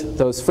plate,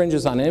 those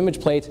fringes on an image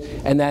plate,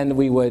 and then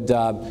we would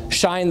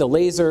shine the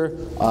laser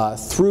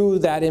through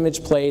that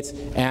image plate,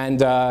 and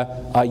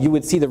you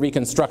would see the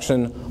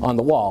reconstruction on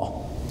the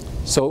wall.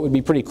 So it would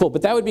be pretty cool,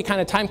 but that would be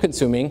kind of time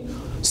consuming.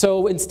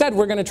 So instead,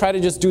 we're going to try to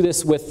just do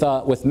this with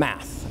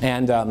math.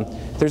 And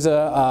there's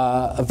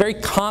a very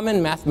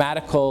common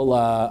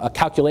mathematical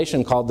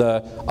calculation called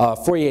the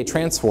Fourier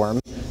transform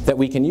that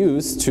we can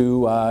use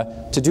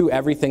to do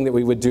everything that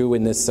we would do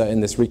in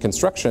this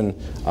reconstruction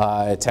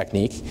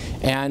technique.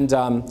 And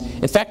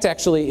in fact,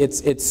 actually,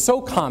 it's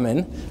so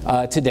common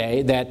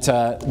today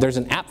that there's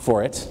an app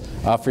for it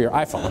for your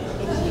iPhone.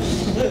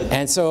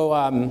 And so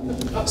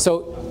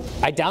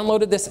I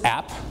downloaded this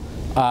app.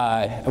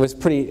 I was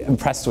pretty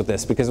impressed with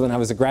this because when I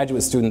was a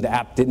graduate student, the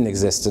app didn't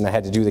exist and I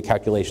had to do the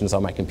calculations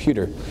on my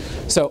computer.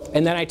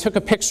 And then I took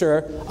a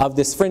picture of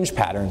this fringe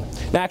pattern.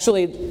 Now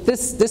actually,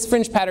 this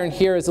fringe pattern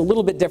here is a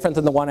little bit different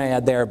than the one I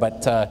had there,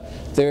 but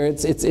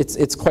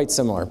it's quite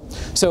similar.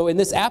 So in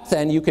this app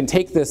then, you can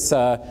take this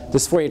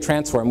Fourier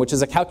transform, which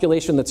is a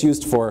calculation that's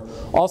used for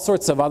all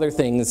sorts of other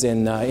things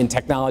in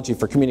technology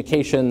for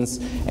communications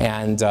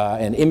and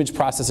image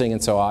processing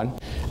and so on.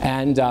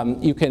 And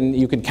you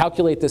can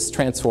calculate this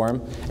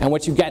transform. And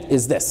what you get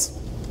is this.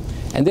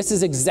 And this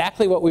is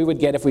exactly what we would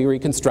get if we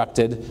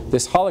reconstructed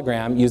this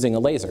hologram using a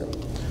laser.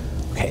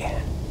 Okay,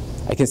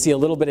 I can see a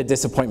little bit of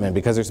disappointment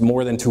because there's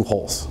more than 2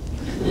 holes.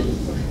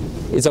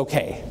 It's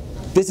okay.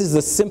 This is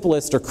the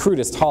simplest or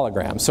crudest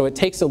hologram, so it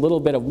takes a little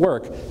bit of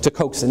work to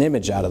coax an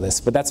image out of this,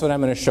 but that's what I'm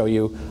going to show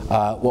you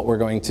what we're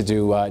going to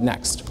do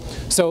next.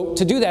 So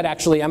to do that,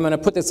 actually, I'm going to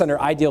put this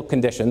under ideal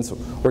conditions.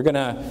 We're going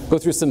to go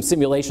through some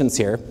simulations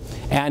here.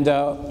 And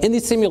in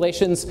these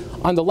simulations,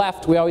 on the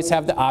left, we always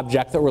have the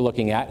object that we're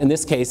looking at. In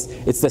this case,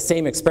 it's the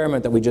same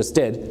experiment that we just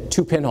did,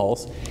 2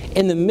 pinholes.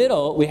 In the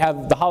middle, we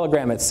have the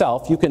hologram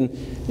itself. You can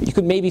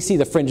maybe see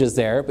the fringes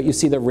there, but you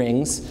see the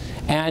rings.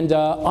 And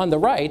on the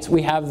right,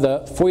 we have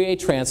the Fourier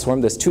transform,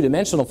 this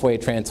 2-dimensional Fourier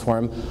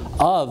transform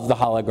of the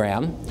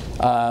hologram,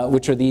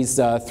 which are these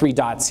 3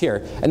 dots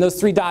here. And those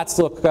 3 dots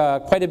look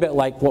quite a bit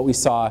like what we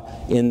saw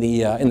in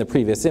the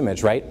previous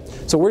image, right?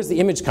 So where's the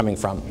image coming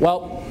from?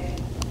 Well,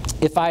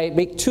 if I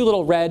make 2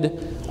 little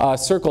red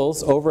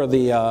circles over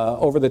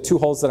the 2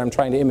 holes that I'm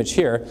trying to image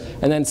here,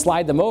 and then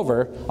slide them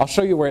over, I'll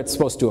show you where it's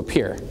supposed to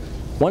appear.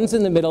 One's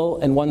in the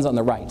middle and one's on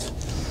the right.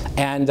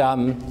 And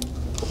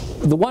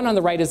the one on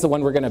the right is the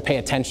one we're going to pay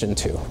attention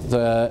to.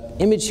 The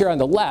image here on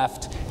the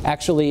left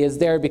actually is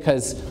there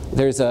because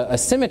there's a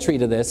symmetry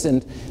to this,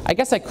 and I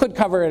guess I could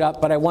cover it up,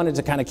 but I wanted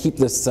to kind of keep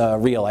this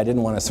real. I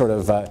didn't want to sort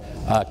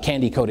of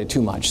candy coat it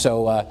too much.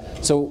 So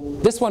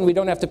this one we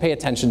don't have to pay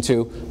attention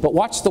to, but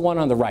watch the one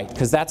on the right,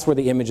 because that's where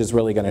the image is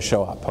really going to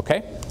show up,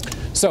 okay?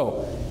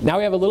 So now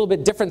we have a little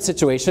bit different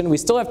situation. We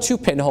still have 2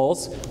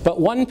 pinholes,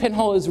 but one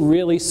pinhole is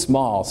really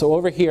small. So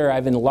over here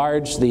I've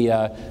enlarged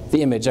the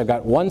image. I've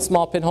got 1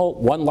 small pinhole,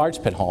 1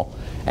 large pinhole.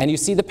 And you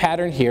see the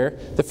pattern here.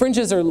 The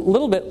fringes are a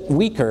little bit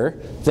weaker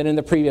than in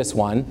the previous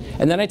one.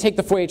 And then I take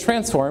the Fourier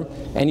transform,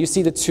 and you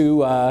see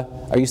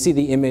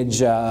the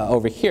image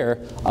over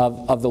here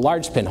of the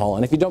large pinhole.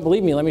 And if you don't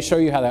believe me, let me show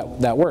you how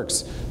that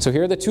works. So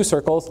here are the 2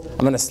 circles. I'm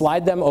going to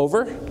slide them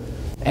over.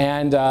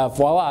 And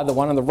voila, the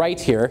one on the right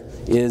here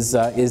is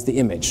the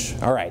image.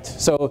 All right,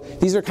 so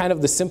these are kind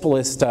of the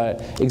simplest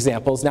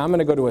examples. Now I'm going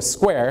to go to a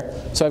square.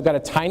 So I've got a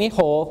tiny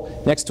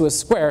hole next to a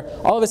square.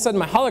 All of a sudden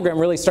my hologram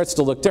really starts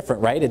to look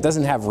different, right? It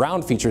doesn't have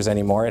round features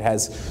anymore. It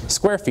has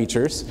square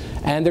features.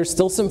 And there's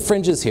still some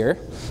fringes here.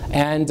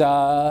 And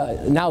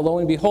now lo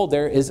and behold,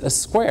 there is a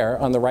square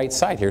on the right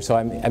side here. So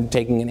I'm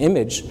taking an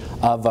image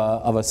of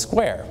a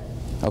square,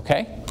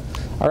 okay?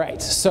 All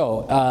right,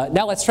 so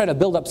now let's try to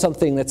build up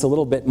something that's a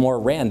little bit more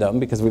random,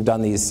 because we've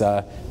done these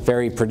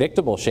very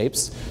predictable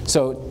shapes.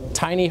 So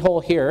tiny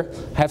hole here,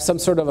 have some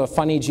sort of a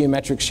funny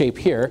geometric shape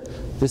here.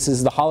 This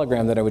is the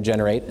hologram that I would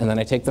generate, and then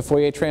I take the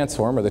Fourier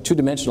transform, or the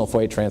 2-dimensional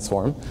Fourier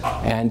transform,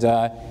 and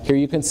here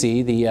you can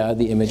see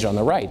the image on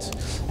the right.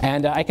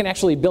 And I can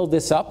actually build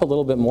this up a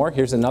little bit more.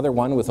 Here's another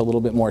one with a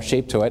little bit more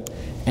shape to it.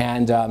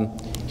 And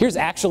here's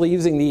actually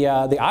using the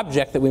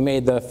object that we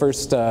made the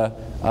first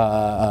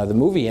the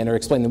movie in, or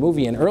explained the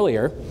movie in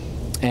earlier.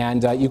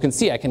 And you can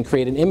see I can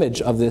create an image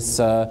of this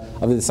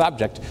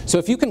object. So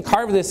if you can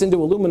carve this into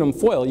aluminum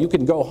foil, you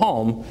can go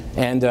home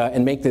and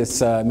make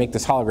this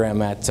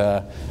hologram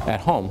at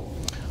home.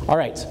 All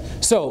right,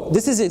 so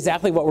this is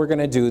exactly what we're going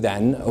to do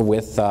then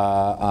with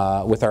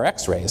our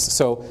X-rays.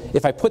 So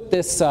if I put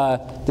this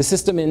the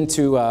system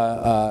into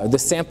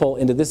this sample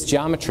into this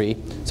geometry,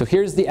 so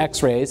here's the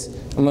X-rays.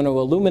 I'm going to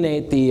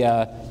illuminate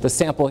the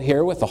sample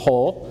here with a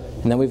hole,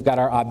 and then we've got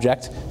our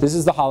object. This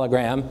is the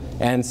hologram,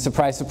 and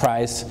surprise,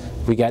 surprise,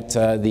 we get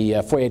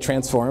the Fourier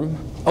transform.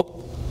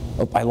 Oh,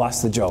 I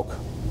lost the joke.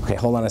 Okay,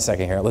 hold on a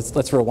second here.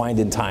 Let's rewind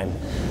in time.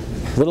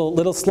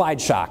 Little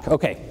slide shock.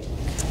 Okay,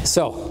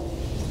 so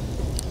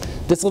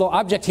this little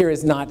object here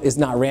is not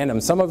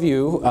random. Some of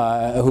you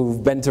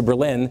who've been to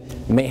Berlin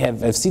may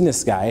have seen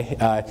this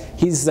guy.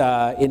 He's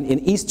in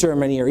East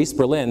Germany or East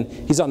Berlin.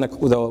 He's on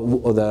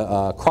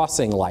the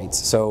crossing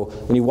lights. So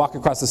when you walk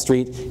across the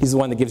street, he's the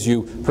one that gives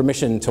you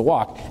permission to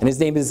walk. And his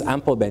name is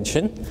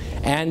Ampelmännchen.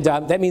 And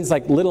that means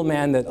like little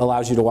man that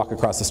allows you to walk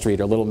across the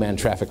street, or little man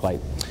traffic light.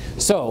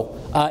 So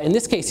in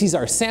this case, he's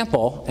our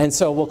sample. And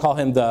so we'll call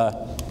him the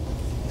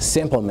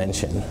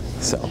Sampelmännchen.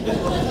 So,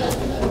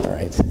 all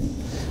right.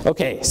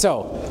 Okay,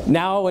 so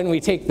now when we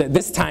take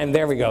this time,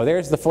 there we go.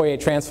 There's the Fourier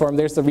transform,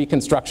 there's the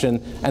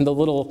reconstruction, and the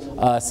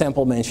little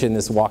sample mention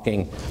is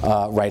walking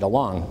right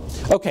along.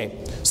 Okay,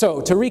 so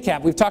to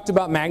recap, we've talked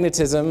about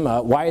magnetism,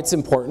 why it's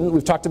important.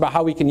 We've talked about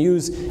how we can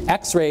use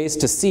X-rays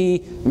to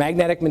see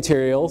magnetic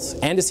materials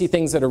and to see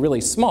things that are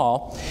really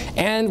small.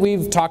 And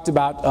we've talked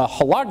about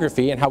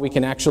holography and how we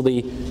can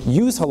actually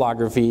use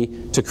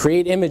holography to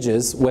create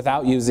images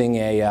without using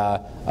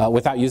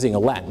a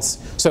lens.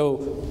 So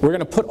we're going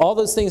to put all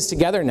those things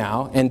together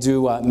now and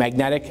do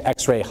magnetic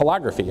X-ray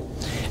holography.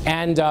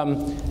 And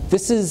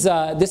this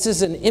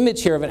is an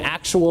image here of an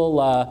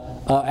actual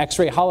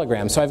X-ray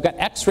hologram. So I've got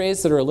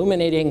X-rays that are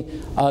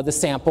illuminating the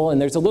sample,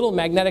 and there's a little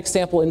magnetic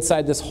sample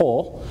inside this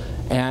hole.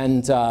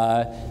 And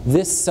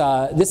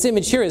this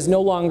image here is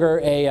no longer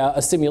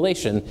a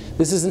simulation.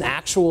 This is an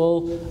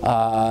actual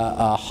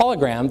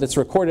hologram that's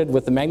recorded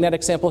with the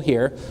magnetic sample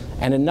here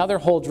and another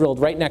hole drilled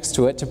right next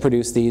to it to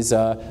produce these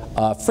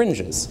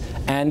fringes.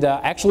 And I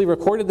actually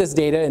recorded this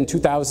data in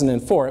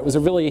 2004. It was a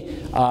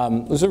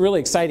really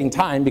exciting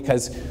time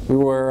because we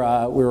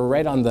were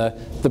right on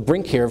the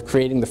brink here of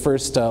creating the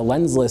first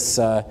lensless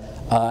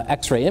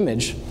X-ray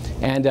image.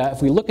 And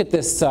if we look at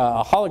this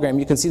hologram,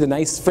 you can see the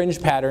nice fringe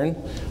pattern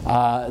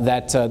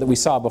that we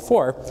saw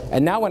before.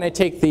 And now when I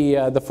take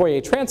the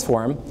Fourier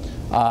transform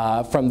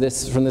from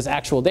this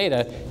actual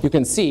data, you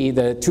can see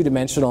the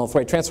two-dimensional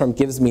Fourier transform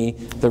gives me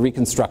the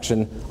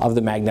reconstruction of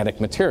the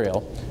magnetic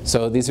material.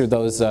 So these are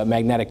those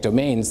magnetic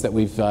domains that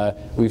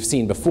we've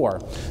seen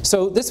before.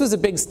 So this was a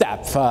big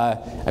step.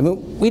 I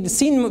mean, we'd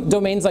seen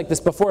domains like this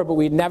before, but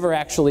we'd never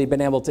actually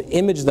been able to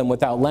image them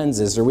without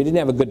lenses, or we didn't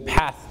have a good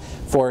path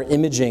for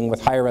imaging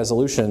with higher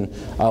resolution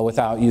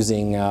without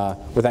using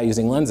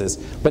lenses.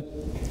 But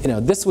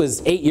this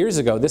was 8 years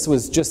ago. This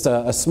was just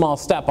a small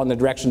step on the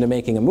direction to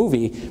making a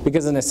movie,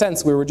 because in a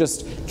sense we were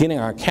just getting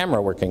our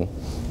camera working.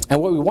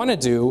 And what we want to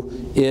do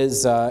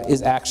is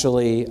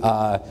actually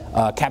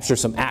capture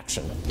some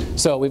action.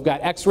 So we've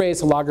got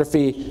X-rays,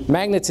 holography,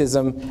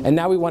 magnetism, and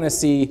now we want to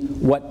see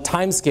what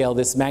time scale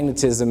this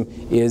magnetism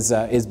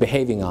is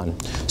behaving on.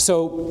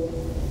 So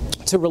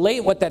to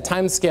relate what that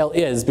time scale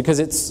is, because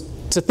it's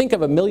to think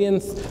of a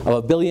millionth, of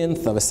a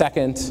billionth, of a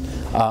second,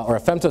 or a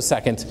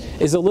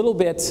femtosecond is a little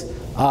bit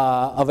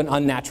of an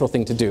unnatural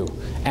thing to do.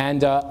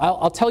 And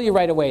I'll tell you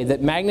right away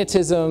that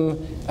magnetism,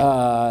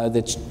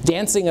 the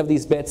dancing of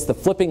these bits, the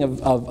flipping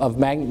of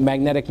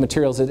magnetic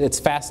materials at its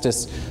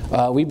fastest,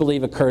 we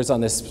believe occurs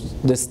on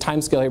this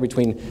time scale here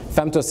between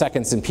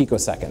femtoseconds and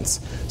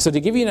picoseconds. So to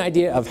give you an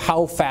idea of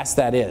how fast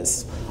that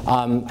is,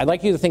 I'd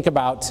like you to think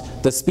about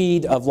the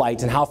speed of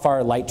light and how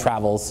far light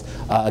travels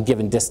a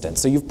given distance.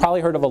 So you've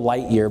probably heard of a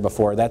light year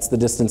before. That's the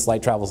distance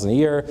light travels in a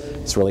year.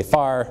 It's really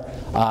far.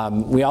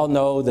 We all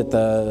know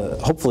that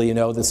hopefully you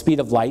know, the speed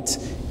of light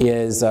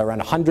is around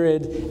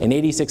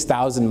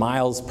 186,000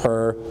 miles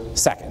per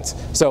second.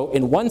 So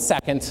in 1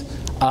 second,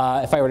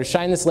 if I were to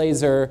shine this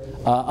laser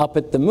up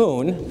at the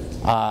moon,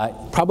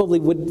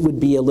 probably would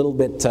be a little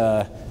bit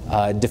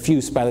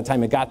diffuse by the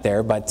time it got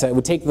there, but it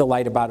would take the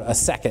light about a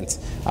second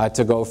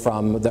to go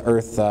from the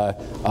Earth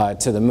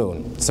to the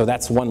moon. So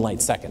that's 1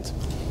 light second.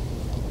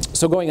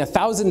 So going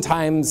 1,000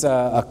 times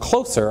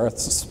closer,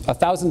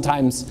 1,000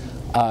 times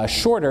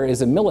shorter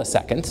is a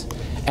millisecond.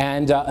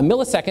 And a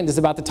millisecond is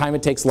about the time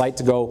it takes light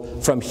to go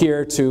from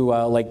here to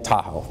Lake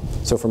Tahoe.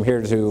 So from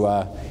here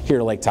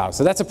to Lake Tahoe.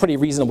 So that's a pretty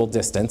reasonable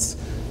distance.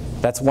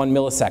 That's 1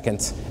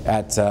 millisecond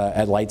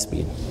at light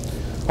speed.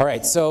 All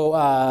right, so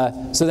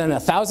then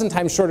 1,000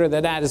 times shorter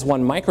than that is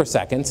 1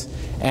 microsecond.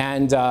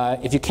 And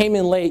if you came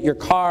in late, your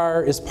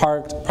car is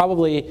parked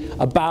probably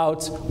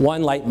about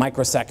 1 light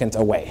microsecond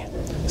away.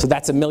 So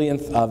that's a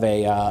millionth of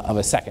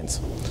a second.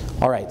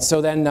 All right,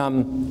 so then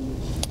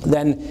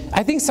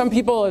I think some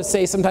people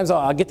say sometimes, oh,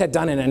 I'll get that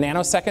done in a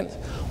nanosecond.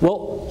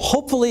 Well,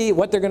 hopefully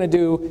what they're going to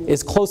do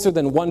is closer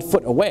than 1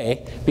 foot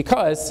away,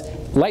 because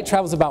light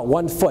travels about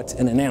 1 foot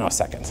in a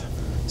nanosecond.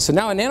 So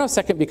now a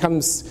nanosecond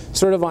becomes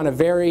sort of on a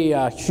very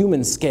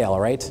human scale,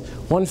 right?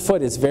 1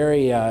 foot is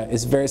very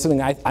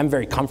something I'm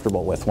very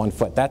comfortable with. 1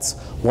 foot, that's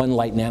 1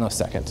 light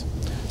nanosecond.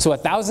 So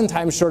 1,000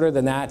 times shorter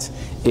than that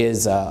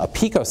is a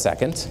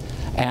picosecond.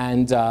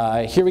 And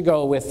here we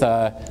go with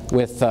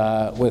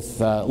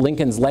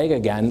Lincoln's leg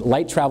again.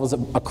 Light travels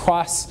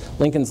across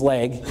Lincoln's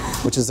leg,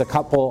 which is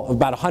about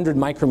 100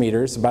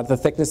 micrometers, about the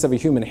thickness of a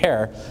human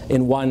hair,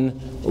 in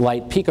 1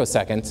 light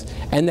picosecond.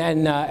 And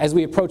then as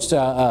we approach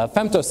a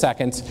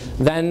femtosecond,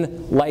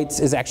 then light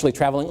is actually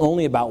traveling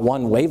only about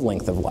 1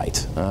 wavelength of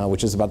light,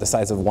 which is about the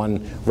size of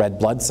 1 red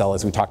blood cell,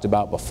 as we talked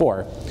about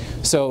before.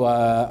 So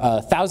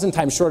 1,000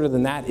 times shorter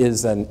than that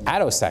is an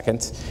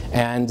attosecond.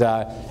 And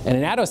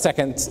in an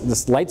attosecond,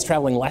 this light's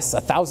traveling less,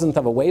 1,000th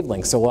of a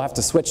wavelength, so we'll have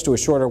to switch to a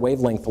shorter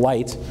wavelength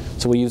light.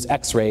 So we'll use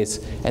X-rays,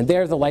 and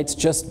there the light's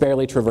just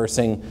barely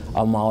traversing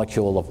a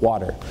molecule of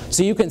water.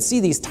 So you can see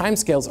these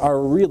timescales are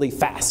really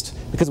fast,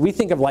 because we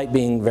think of light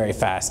being very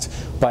fast,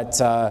 but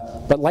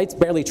light's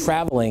barely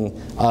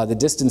traveling the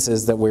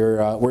distances that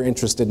we're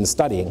interested in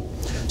studying.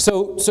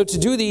 So to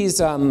do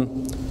these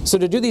So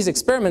to do these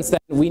experiments, then,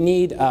 we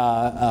need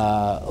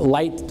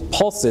light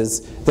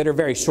pulses that are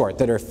very short,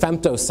 that are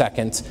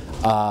femtosecond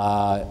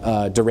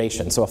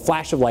duration. So a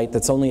flash of light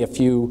that's only a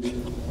few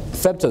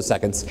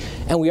femtoseconds.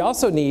 And we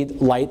also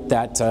need light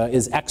that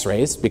is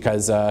X-rays,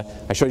 because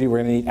I showed you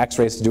we're going to need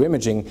X-rays to do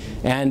imaging.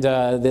 And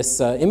this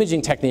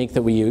imaging technique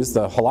that we use,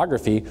 the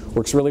holography,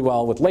 works really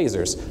well with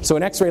lasers. So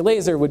an X-ray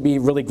laser would be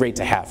really great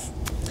to have.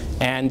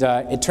 And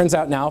it turns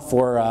out now,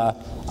 for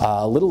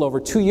a little over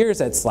 2 years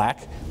at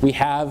SLAC, we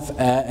have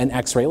an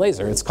X-ray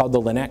laser. It's called the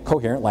Linac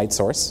Coherent Light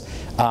Source.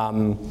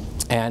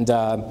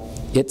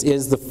 It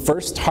is the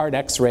first hard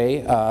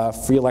X-ray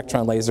free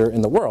electron laser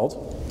in the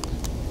world.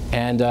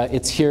 And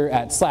it's here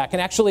at SLAC.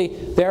 And actually,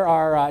 there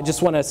are, I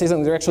just want to say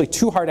something, there are actually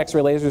 2 hard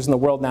X-ray lasers in the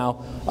world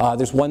now.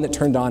 There's one that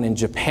turned on in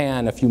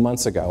Japan a few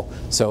months ago.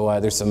 So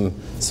there's some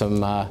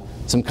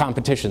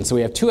competition. So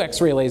we have 2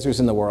 X-ray lasers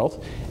in the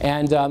world.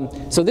 And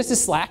so this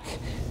is SLAC.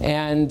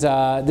 And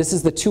this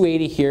is the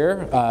 280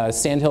 here,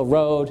 Sand Hill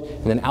Road,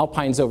 and then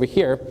Alpine's over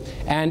here.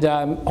 And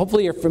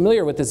hopefully you're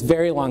familiar with this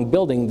very long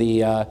building.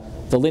 The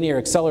linear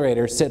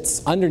accelerator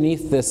sits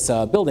underneath this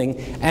building.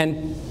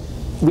 And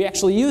we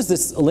actually use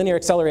this linear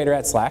accelerator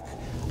at SLAC,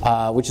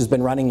 which has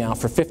been running now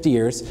for 50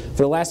 years. For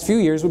the last few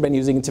years, we've been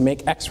using it to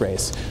make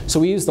X-rays. So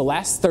we use the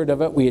last third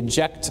of it. We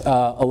eject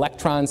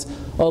electrons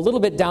a little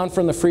bit down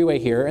from the freeway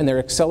here, and they're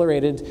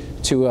accelerated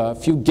to a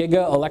few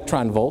giga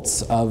electron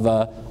volts of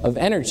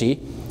energy.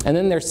 And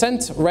then they're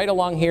sent right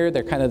along here.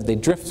 They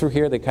drift through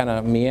here. They kind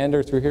of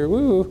meander through here.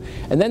 Woo!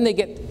 And then they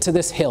get to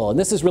this hill. And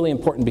this is really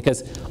important,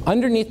 because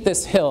underneath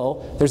this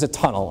hill, there's a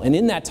tunnel. And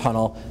in that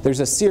tunnel,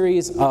 there's a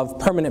series of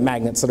permanent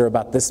magnets that are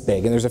about this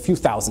big. And there's a few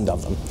thousand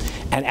of them.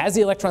 And as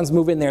the electrons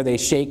move in there, they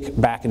shake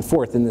back and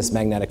forth in this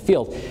magnetic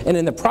field. And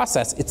in the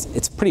process,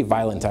 it's pretty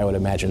violent, I would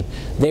imagine.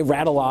 They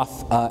rattle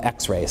off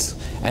X-rays.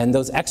 And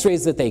those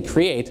X-rays that they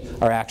create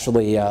are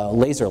actually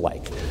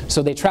laser-like.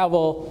 So they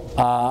travel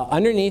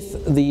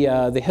underneath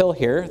the hill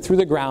here, through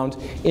the ground,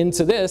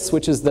 into this,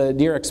 which is the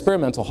near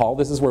experimental hall.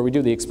 This is where we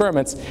do the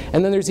experiments.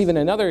 And then there's even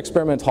another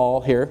experiment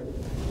hall here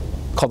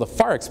called the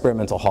far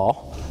experimental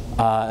hall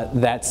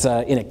that's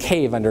in a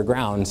cave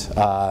underground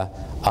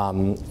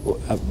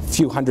a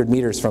few hundred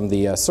meters from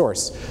the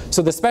source.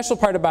 So the special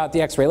part about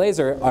the X-ray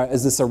laser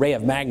is this array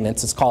of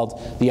magnets. It's called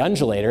the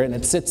undulator, and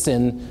it sits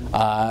in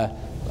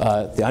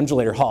the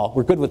undulator hall.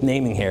 We're good with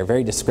naming here,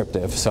 very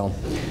descriptive. So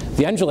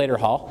the undulator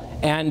hall.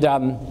 And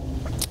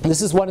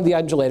this is one of the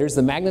undulators.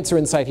 The magnets are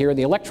inside here.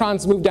 The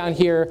electrons move down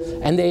here,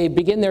 and they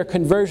begin their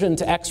conversion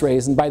to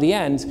X-rays. And by the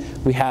end,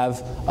 we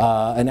have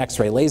an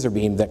X-ray laser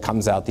beam that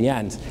comes out the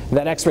end.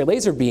 That X-ray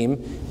laser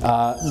beam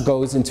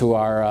goes into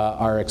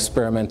our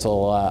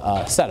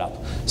experimental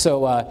setup.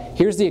 So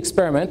here's the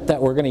experiment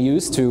that we're going to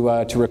use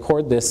to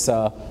record this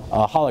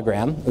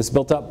hologram. It was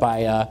built up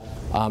by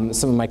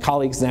some of my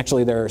colleagues, and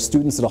actually there are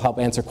students that will help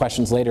answer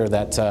questions later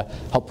that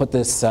help put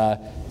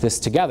this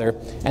together.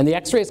 And the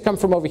X-rays come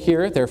from over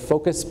here. They're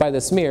focused by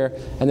this mirror,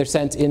 and they're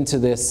sent into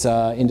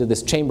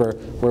this chamber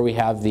where we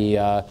have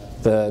the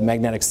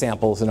magnetic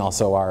samples and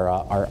also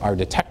our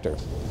detector.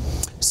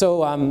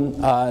 So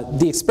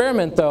the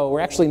experiment, though, we're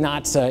actually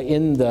not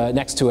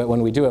next to it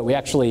when we do it. We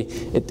actually,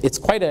 it's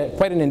quite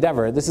an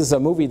endeavor. This is a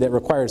movie that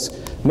requires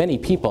many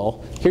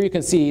people. Here you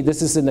can see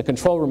this is in the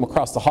control room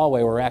across the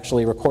hallway where we're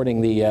actually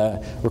recording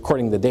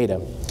the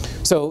data.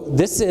 So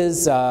this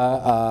is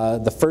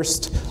the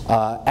first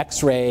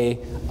X-ray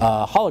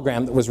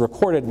hologram that was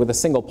recorded with a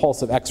single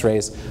pulse of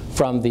X-rays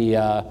from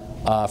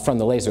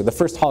the laser, the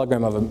first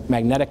hologram of a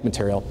magnetic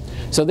material.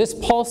 So this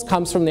pulse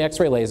comes from the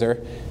X-ray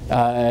laser.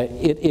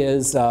 It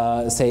is,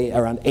 say,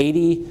 around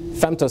 80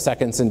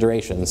 femtoseconds in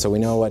duration. So we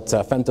know what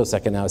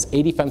femtosecond now is,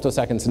 80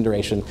 femtoseconds in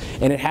duration.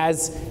 And it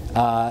has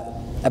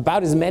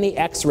about as many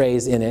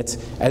X-rays in it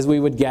as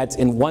we would get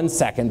in 1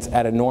 second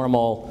at a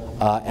normal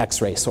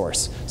X-ray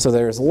source. So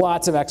there's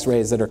lots of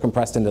X-rays that are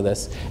compressed into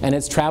this, and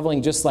it's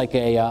traveling just like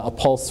a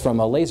pulse from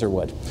a laser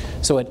would.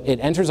 So it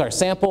enters our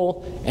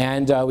sample,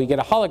 and we get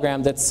a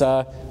hologram that's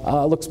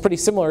looks pretty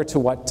similar to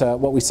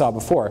what we saw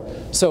before.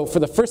 So for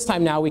the first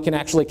time now, we can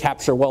actually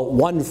capture, well,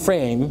 1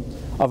 frame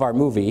of our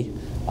movie.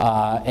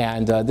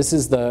 This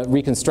is the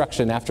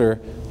reconstruction after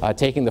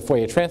taking the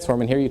Fourier transform,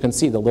 and here you can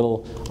see the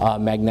little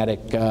magnetic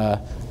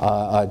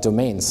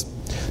domains.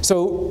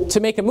 So to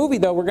make a movie,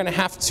 though, we're going to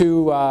have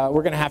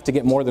to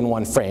get more than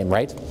 1 frame,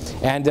 right?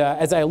 And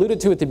as I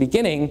alluded to at the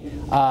beginning,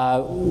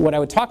 what I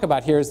would talk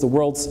about here is the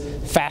world's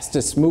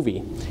fastest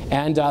movie.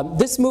 And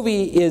this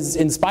movie is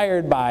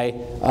inspired by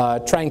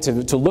trying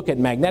to look at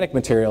magnetic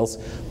materials,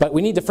 but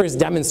we need to first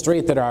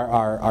demonstrate that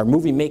our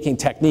movie-making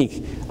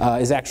technique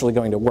is actually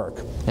going to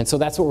work. And so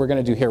that's what we're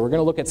going to do here. We're going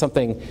to look at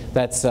something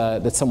that's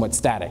somewhat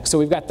static. So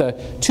we've got the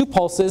 2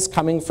 pulses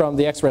coming from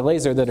the X-ray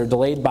laser that are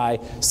delayed by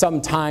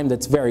some time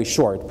that's very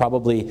short,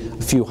 probably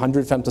a few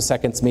hundred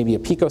femtoseconds, maybe a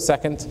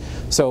picosecond.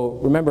 So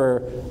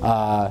remember,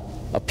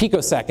 a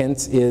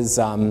picosecond is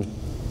the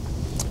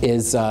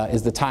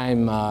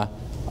time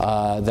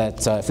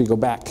that if we go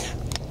back,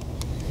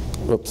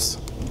 whoops,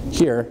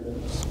 here.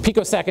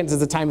 Picoseconds is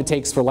the time it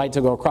takes for light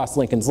to go across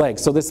Lincoln's leg.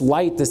 So this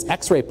light, this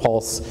X-ray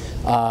pulse,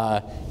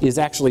 is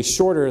actually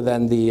shorter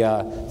than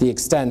the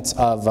extent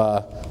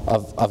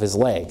of his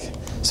leg.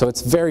 So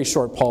it's a very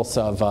short pulse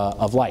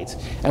of light.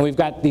 And we've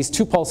got these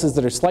two pulses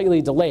that are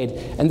slightly delayed,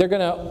 and they're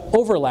going to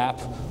overlap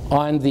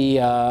on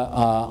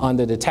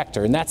the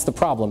detector. And that's the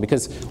problem,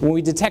 because when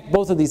we detect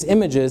both of these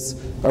images,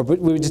 or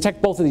we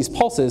detect both of these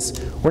pulses,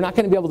 we're not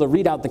going to be able to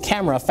read out the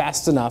camera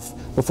fast enough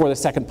before the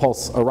second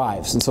pulse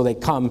arrives. And so they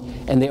come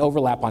and they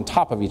overlap on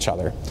top of each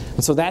other.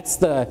 And so that's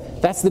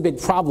the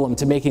big problem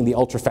to making the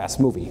ultra-fast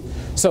movie.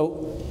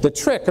 So the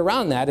trick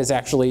around that is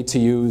actually to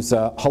use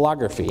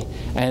holography.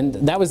 And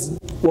that was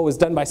what was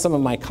done by some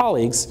of my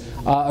colleagues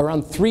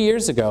around 3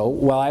 years ago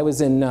while I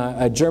was in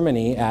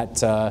Germany at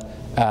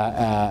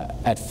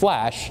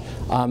Flash.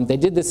 They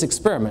did this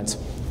experiment.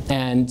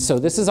 And so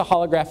this is a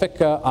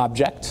holographic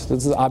object.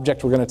 This is an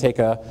object we're going to take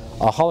a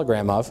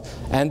hologram of.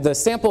 And the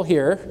sample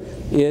here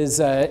is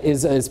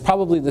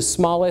probably the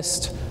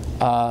smallest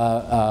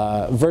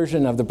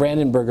version of the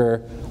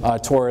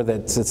Brandenburger tor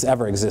that's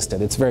ever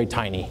existed. It's very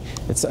tiny.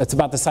 It's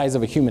about the size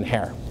of a human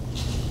hair.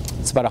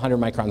 It's about 100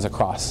 microns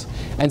across.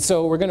 And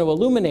so we're going to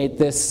illuminate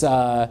this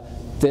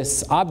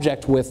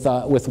object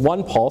with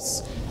one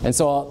pulse. And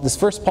so this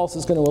first pulse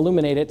is going to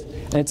illuminate it,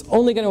 and it's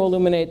only going to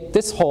illuminate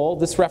this hole,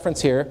 this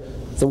reference here,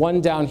 the one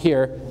down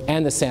here,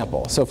 and the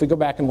sample. So if we go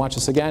back and watch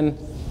this again,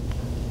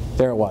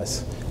 there it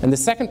was. And the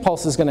second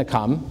pulse is going to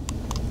come,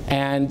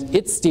 and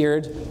it's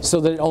steered so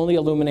that it only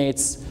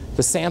illuminates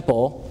the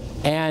sample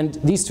and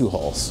these two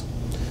holes.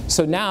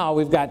 So now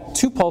we've got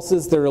two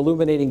pulses that are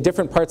illuminating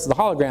different parts of the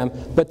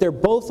hologram, but they're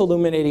both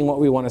illuminating what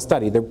we want to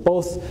study. They're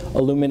both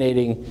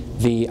illuminating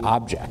the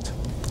object.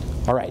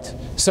 All right,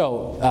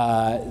 so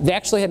they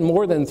actually had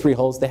more than 3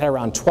 holes. They had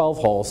around 12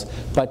 holes,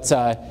 but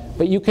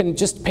you can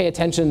just pay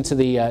attention to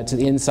the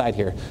inside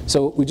here.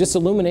 So we just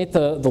illuminate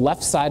the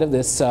left side of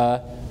this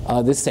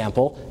this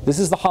sample. This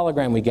is the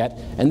hologram we get,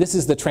 and this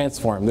is the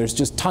transform. There's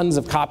just tons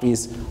of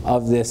copies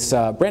of this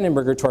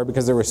Brandenburger tor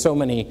because there were so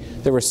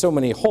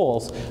many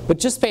holes. But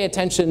just pay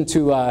attention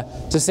to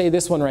say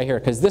this one right here,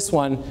 because this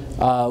one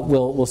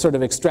we'll sort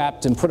of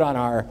extract and put on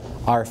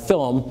our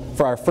film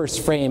for our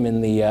first frame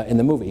in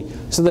the movie.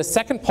 So the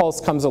second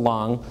pulse comes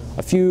along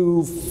a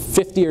few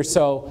 50 or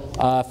so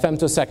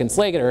femtoseconds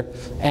later,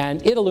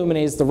 and it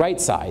illuminates the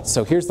right side.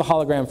 So here's the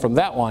hologram from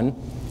that one,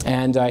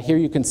 and here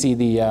you can see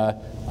the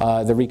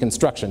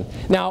reconstruction.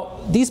 Now,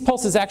 these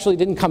pulses actually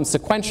didn't come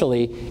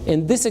sequentially.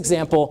 In this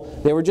example,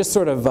 they were just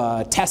sort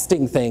of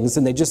testing things,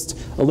 and they just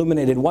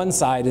illuminated one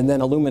side and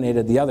then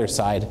illuminated the other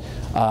side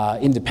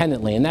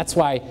independently. And that's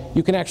why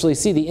you can actually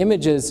see the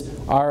images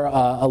are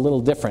a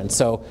little different.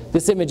 So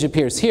this image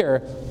appears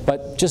here,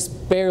 but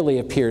just barely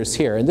appears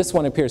here. And this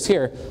one appears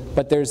here,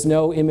 but there's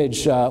no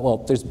image, well,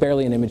 there's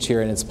barely an image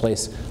here in its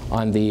place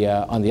on the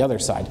other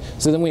side.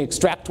 So then we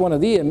extract one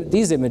of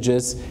these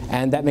images,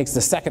 and that makes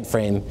the second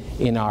frame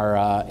in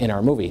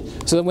our movie.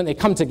 So then when they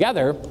come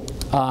together,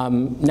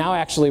 now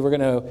actually we're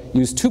going to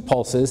use 2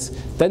 pulses.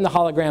 Then the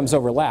holograms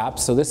overlap.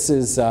 So this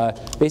is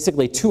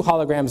basically 2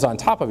 holograms on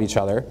top of each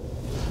other.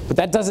 But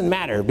that doesn't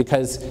matter,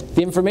 because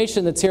the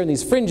information that's here in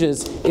these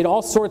fringes, it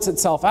all sorts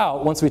itself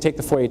out once we take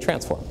the Fourier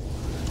transform.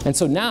 And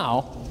so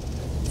now,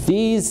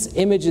 these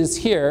images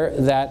here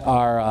that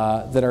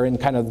are in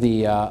kind of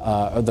the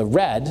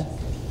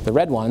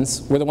red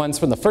ones, were the ones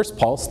from the first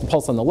pulse, the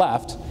pulse on the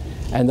left,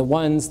 and the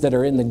ones that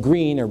are in the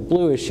green or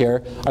bluish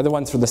here are the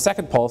ones from the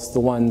second pulse, the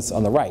ones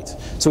on the right.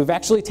 So we've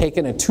actually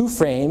taken a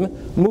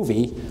 2-frame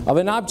movie of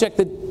an object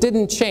that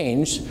didn't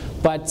change,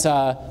 but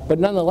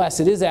nonetheless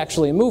it is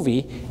actually a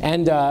movie,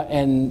 and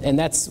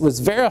that was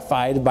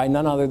verified by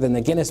none other than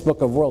the Guinness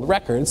Book of World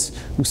Records,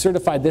 who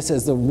certified this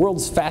as the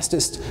world's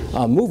fastest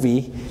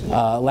movie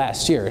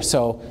last year.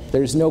 So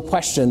there's no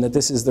question that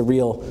this is the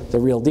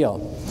real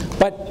deal.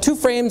 But 2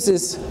 frames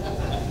is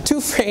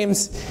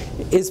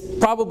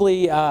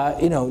probably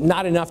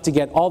not enough to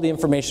get all the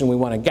information we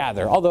want to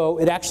gather, although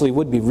it actually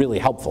would be really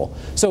helpful.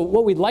 So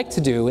what we'd like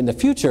to do in the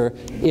future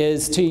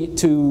is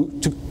to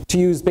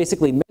use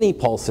basically many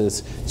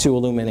pulses to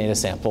illuminate a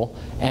sample.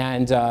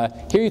 And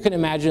here you can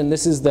imagine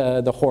this is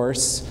the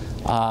horse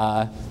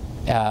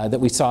that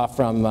we saw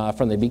from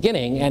the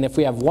beginning. And if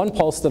we have one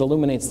pulse that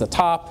illuminates the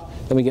top,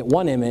 then we get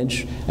one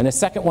image, and a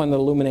second one that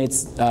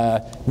illuminates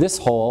this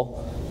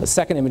hole, the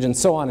second image, and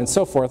so on and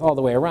so forth all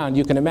the way around.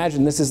 You can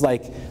imagine this is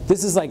like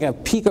a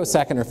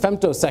picosecond or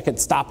femtosecond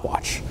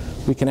stopwatch.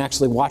 We can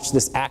actually watch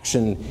this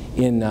action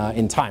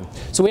in time.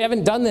 So we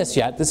haven't done this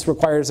yet. This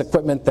requires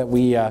equipment that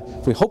we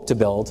hope to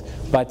build,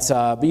 but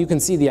you can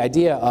see the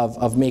idea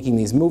of making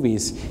these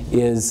movies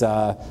is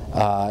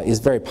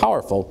very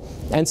powerful.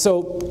 And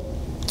so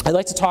I'd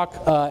like to talk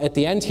at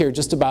the end here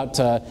just about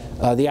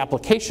the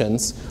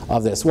applications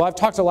of this. Well, I've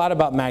talked a lot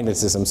about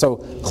magnetism, so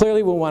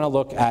clearly we want to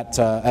look at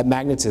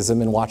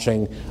magnetism and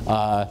watching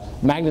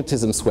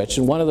magnetism switch.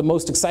 And one of the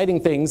most exciting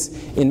things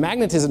in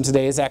magnetism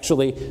today is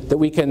actually that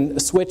we can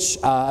switch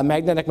a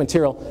magnetic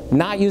material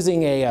not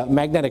using a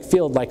magnetic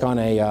field like on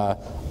a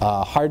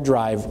hard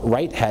drive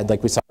write head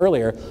like we saw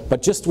earlier,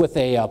 but just with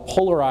a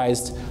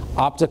polarized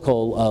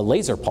optical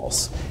laser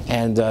pulse.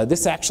 And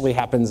this actually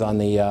happens on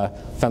the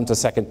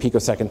femtosecond,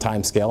 picosecond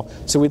time scale.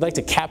 So we'd like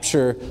to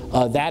capture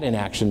that in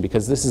action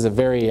because this is a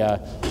very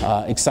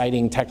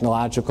exciting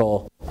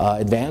technological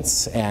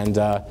advance, and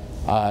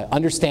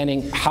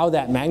understanding how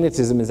that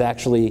magnetism is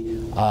actually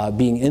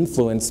being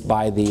influenced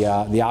by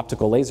the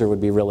optical laser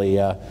would be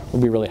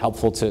really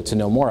helpful to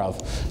know more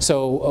of.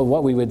 So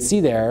what we would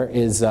see there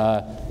is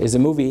a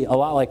movie a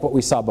lot like what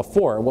we saw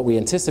before, what we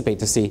anticipate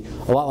to see,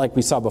 a lot like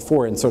we saw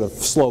before in sort of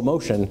slow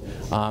motion,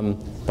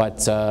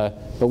 but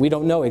we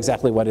don't know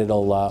exactly what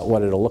it'll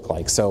look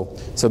like. So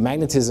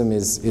magnetism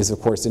is of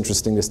course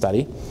interesting to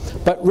study,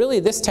 but really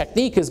this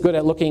technique is good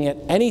at looking at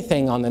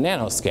anything on the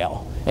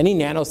nanoscale, any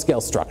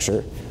nanoscale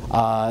structure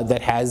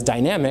that has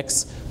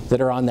dynamics that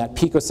are on that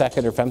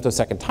picosecond or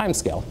femtosecond time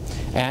scale.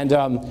 And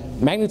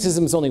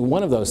magnetism is only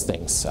one of those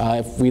things.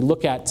 If we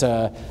look at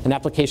an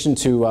application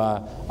to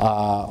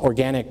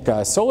organic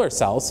solar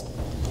cells,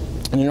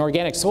 in an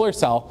organic solar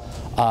cell,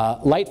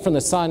 light from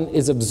the sun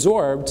is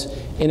absorbed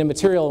in a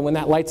material, and when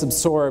that light's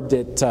absorbed,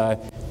 it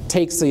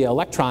takes the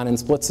electron and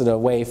splits it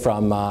away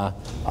from,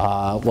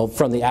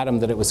 from the atom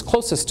that it was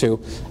closest to.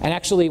 And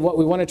actually what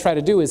we want to try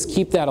to do is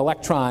keep that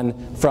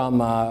electron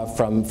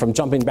from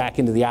jumping back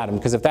into the atom,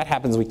 because if that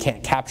happens we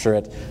can't capture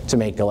it to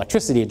make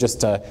electricity, it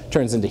just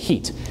turns into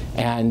heat.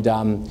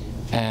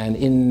 And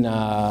in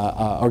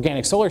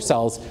organic solar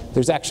cells,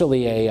 there's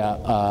actually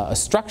a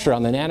structure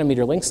on the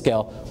nanometer length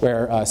scale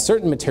where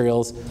certain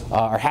materials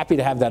are happy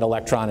to have that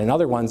electron, and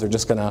other ones are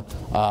just going to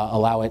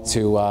allow it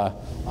to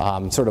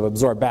sort of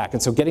absorb back.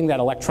 And so getting that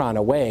electron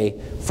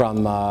away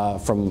from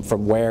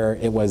where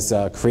it was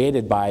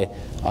created by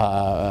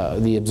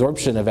the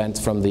absorption event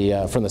from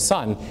the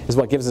sun is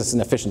what gives us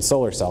an efficient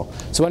solar cell.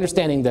 So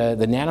understanding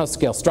the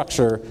nanoscale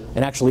structure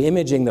and actually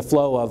imaging the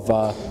flow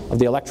of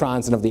the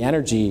electrons and of the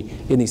energy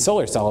in these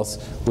solar cells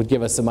would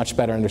give us a much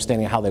better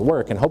understanding of how they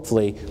work and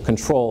hopefully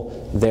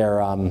control their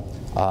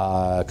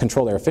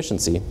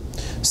efficiency.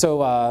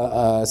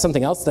 So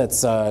something else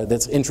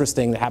that's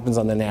interesting that happens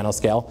on the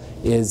nanoscale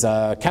is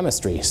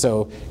chemistry.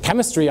 So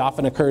chemistry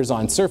often occurs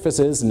on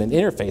surfaces and in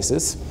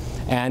interfaces.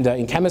 And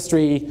in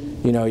chemistry,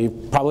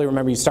 you probably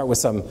remember you start with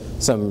some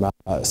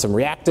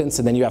reactants,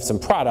 and then you have some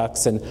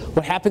products. And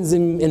what happens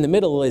in the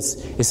middle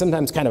is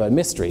sometimes kind of a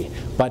mystery.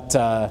 But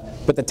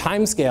the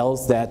time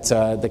scales that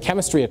the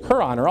chemistry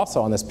occur on are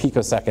also on this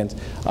picosecond,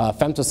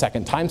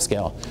 femtosecond time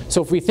scale.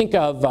 So if we think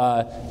of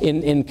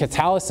in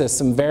catalysis,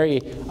 some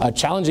very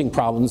challenging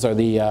problems are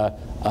the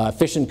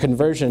efficient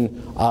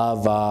conversion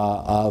of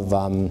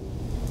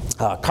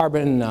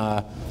carbon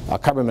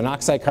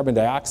monoxide, carbon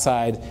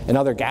dioxide, and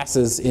other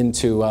gases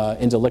into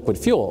liquid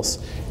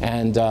fuels.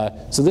 And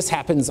so this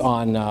happens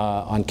on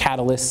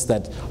catalysts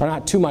that are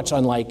not too much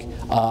unlike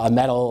a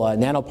metal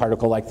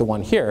nanoparticle like the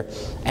one here.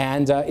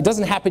 And it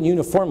doesn't happen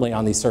uniformly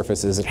on these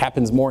surfaces. It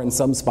happens more in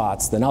some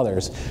spots than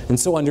others. And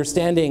so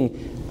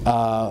understanding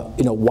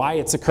why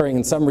it's occurring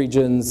in some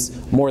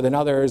regions more than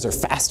others, or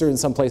faster in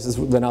some places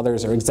than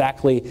others, or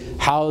exactly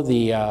how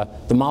the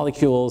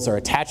molecules are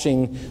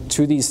attaching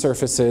to these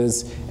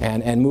surfaces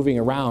and moving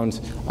around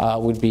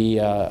would be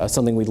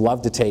something we'd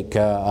love to take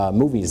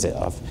movies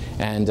of.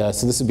 And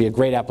so this would be a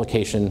great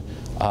application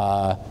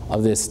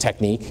of this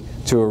technique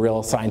to a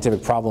real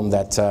scientific problem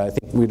that I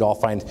think we'd all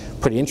find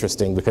pretty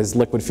interesting, because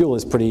liquid fuel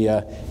is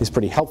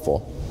pretty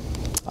helpful.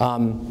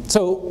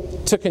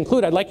 So to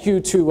conclude, I'd like you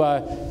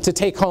to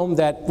take home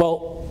that,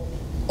 well,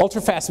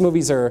 ultrafast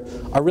movies are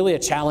really a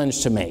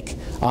challenge to make,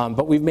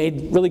 but we've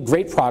made really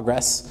great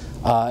progress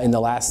in the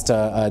last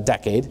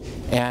decade,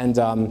 and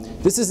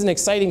this is an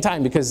exciting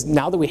time because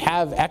now that we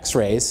have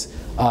X-rays,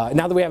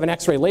 now that we have an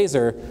X-ray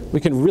laser, we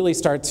can really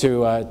start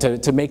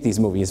to make these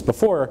movies.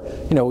 Before,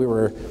 we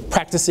were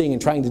practicing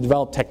and trying to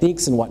develop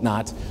techniques and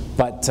whatnot,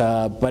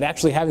 but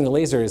actually having the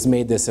laser has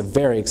made this a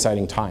very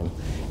exciting time.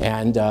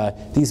 And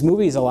these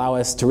movies allow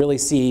us to really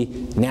see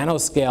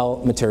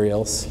nanoscale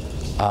materials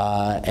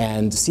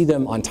and see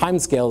them on time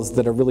scales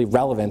that are really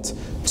relevant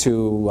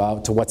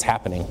to what's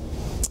happening.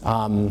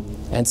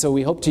 And so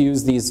we hope to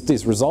use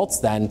these results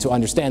then to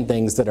understand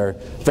things that are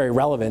very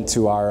relevant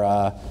to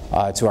our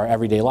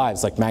everyday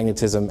lives, like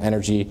magnetism,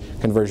 energy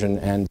conversion,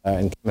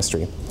 and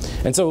chemistry.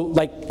 And so,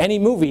 like any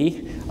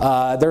movie,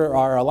 there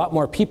are a lot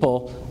more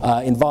people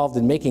involved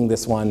in making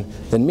this one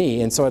than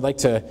me. And so I'd like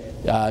to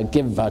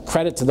give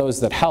credit to those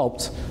that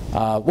helped.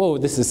 Whoa,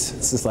 this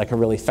is like a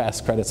really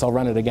fast credit, so I'll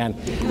run it again.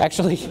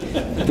 Actually,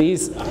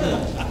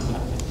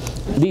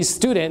 these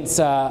students,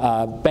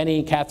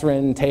 Benny,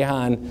 Catherine,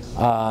 Tehan,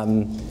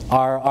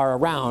 are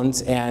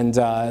around, and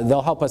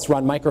they'll help us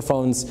run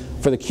microphones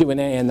for the Q&A,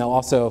 and they'll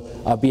also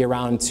be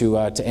around to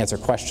answer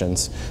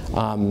questions.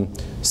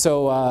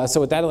 So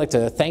with that, I'd like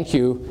to thank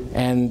you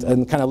and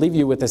kind of leave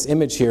you with this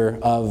image here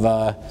of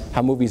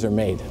how movies are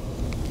made.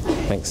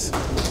 Thanks.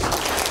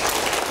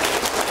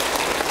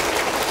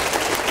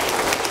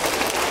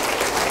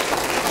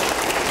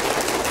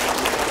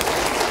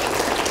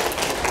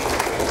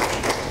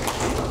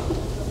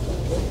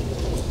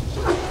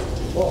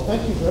 Well,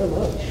 thank you very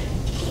much.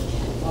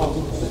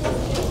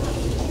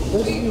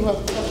 Those of you who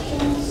have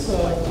questions,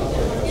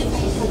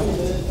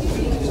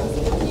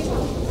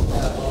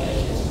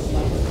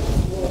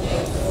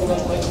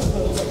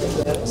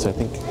 So I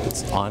think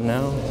it's on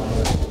now.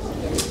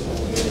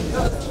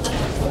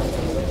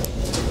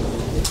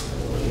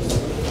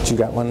 You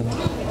got one?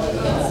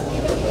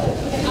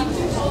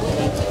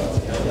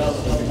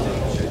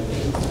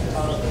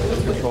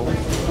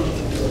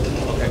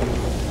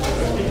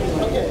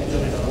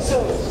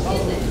 so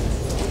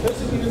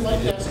those of you who'd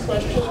like to ask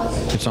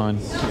questions. It's on.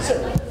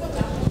 Sir.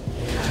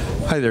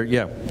 Hi there,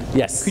 yeah.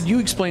 Yes. Could you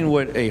explain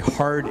what a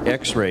hard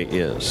X-ray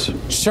is?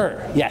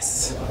 Sure,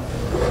 yes.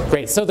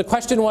 Great, so the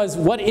question was,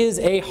 what is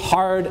a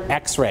hard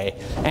X-ray?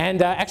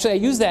 And actually I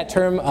used that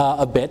term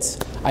a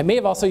bit. I may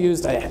have also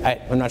used,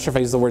 I'm not sure if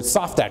I used the word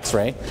soft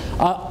X-ray.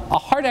 A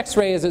hard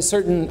X-ray is a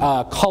certain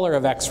color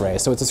of X-ray,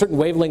 so it's a certain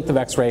wavelength of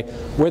X-ray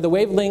where the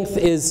wavelength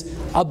is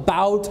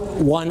about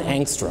 1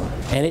 angstrom.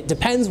 And it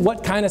depends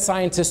what kind of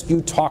scientist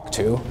you talk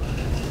to,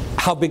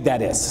 how big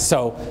that is.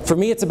 So for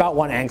me, it's about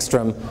 1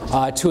 angstrom.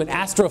 To an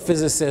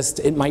astrophysicist,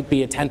 it might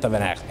be 1/10 of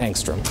an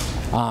angstrom.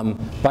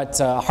 But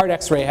hard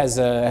X-ray has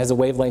a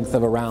wavelength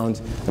of around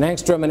 1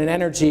 angstrom and an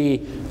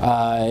energy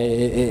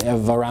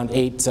of around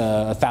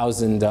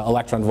 8,000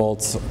 electron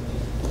volts.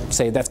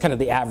 Say that's kind of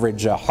the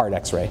average hard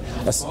X-ray.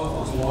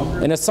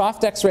 And a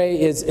soft X-ray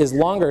is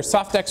longer.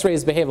 Soft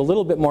X-rays behave a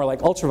little bit more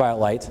like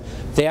ultraviolet light.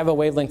 They have a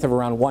wavelength of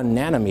around 1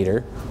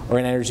 nanometer, or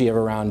an energy of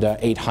around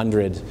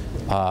 800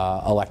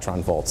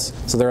 electron volts.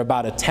 So they're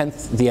about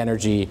 1/10 the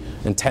energy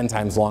and 10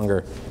 times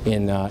longer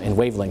in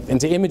wavelength. And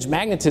to image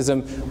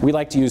magnetism, we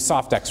like to use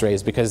soft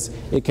X-rays because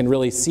it can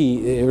really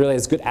see, it really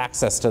has good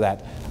access to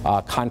that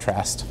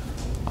contrast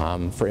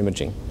for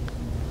imaging.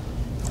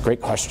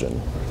 Great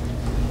question.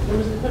 There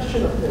was a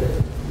question up there.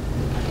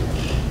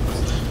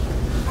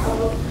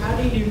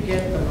 How do you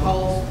get the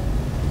pulse?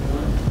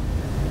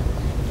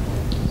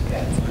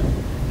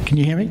 Can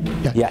you hear me?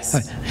 Yeah.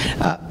 Yes.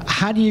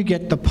 How do you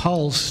get the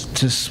pulse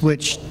to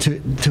switch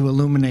to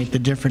illuminate the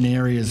different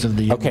areas of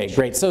the image? Okay,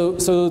 great. So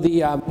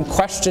the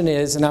question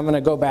is, and I'm going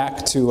to go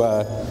back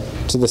to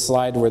the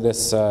slide where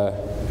this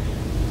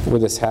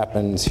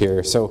happens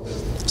here.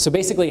 So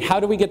basically, how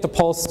do we get the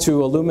pulse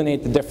to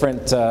illuminate the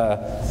different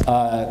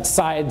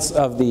sides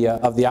of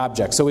the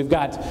object? So we've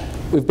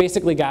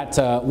basically got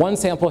one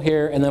sample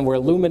here, and then we're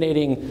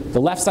illuminating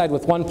the left side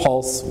with one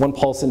pulse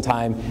in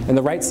time, and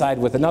the right side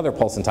with another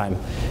pulse in time.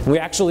 And we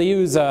actually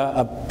use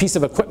a piece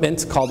of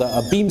equipment called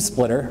a beam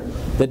splitter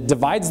that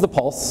divides the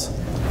pulse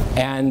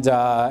and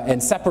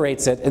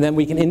separates it, and then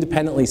we can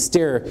independently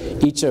steer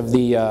each of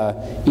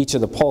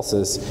the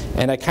pulses.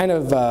 And I kind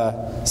of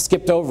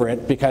skipped over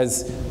it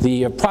because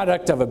the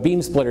product of a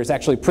beam splitter is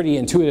actually pretty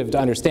intuitive to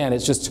understand.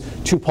 It's just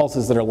 2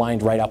 pulses that are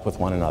lined right up with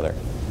one another.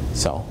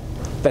 So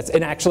that's,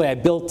 and actually I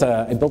built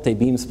a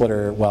beam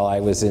splitter while I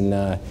was in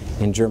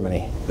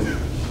Germany.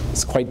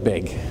 It's quite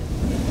big.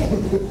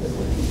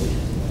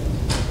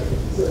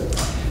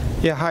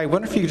 Yeah, hi. I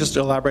wonder if you could just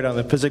elaborate on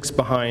the physics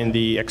behind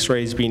the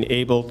X-rays being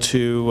able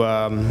to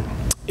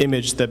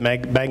image the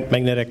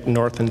magnetic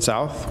north and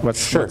south.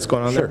 What's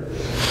going on there?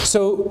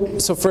 So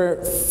for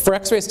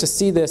X-rays to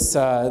see this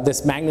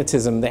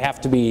magnetism, they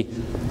have to be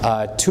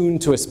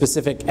tuned to a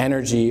specific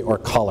energy or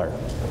color.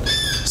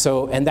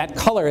 So, and that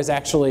color is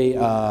actually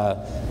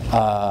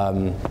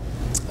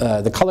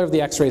the color of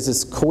the X-rays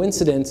is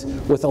coincident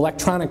with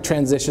electronic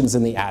transitions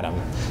in the atom.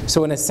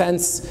 So in a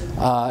sense,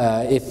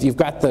 if you've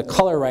got the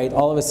color right,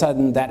 all of a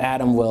sudden that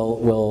atom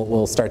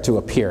will start to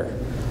appear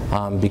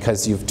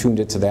because you've tuned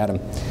it to the atom.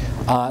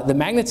 The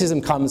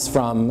magnetism comes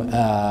from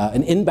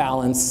an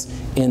imbalance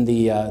in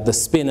the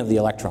spin of the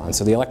electron.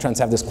 So the electrons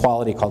have this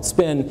quality called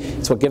spin.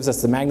 It's what gives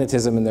us the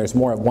magnetism, and there's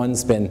more of one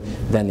spin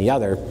than the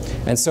other.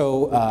 And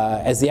so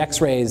as the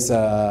X-rays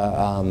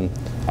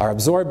are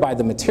absorbed by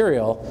the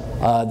material,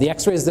 the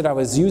X-rays that I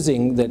was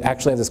using that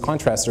actually have this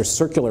contrast are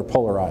circular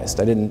polarized.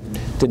 I didn't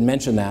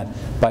mention that,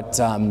 but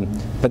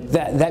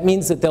that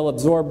means that they'll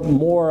absorb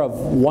more of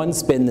one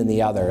spin than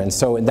the other, and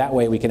so in that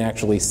way we can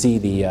actually see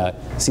the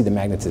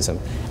magnetism.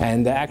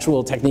 And the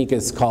actual technique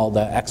is called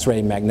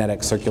X-ray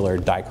magnetic circular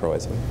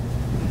dichroism.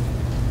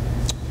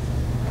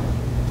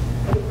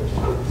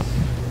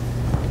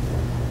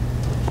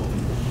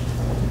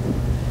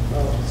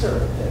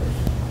 Sir.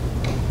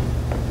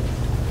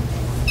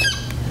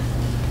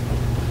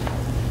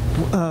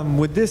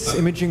 Would this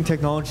imaging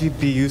technology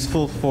be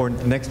useful for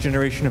the next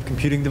generation of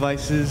computing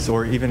devices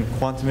or even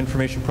quantum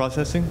information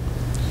processing?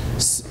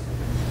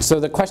 So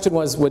the question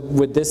was,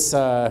 would this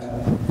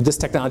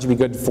technology be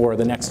good for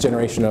the next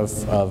generation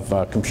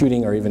of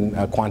computing or even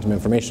quantum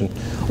information?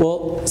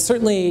 Well,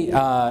 certainly,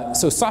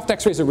 so soft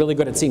X-rays are really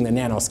good at seeing the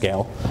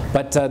nanoscale,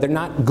 but they're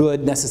not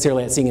good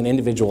necessarily at seeing an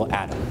individual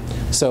atom.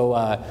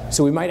 So,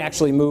 so we might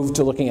actually move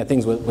to looking at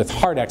things with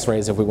hard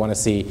X-rays if we want to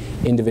see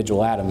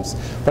individual atoms.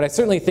 But I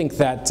certainly think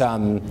that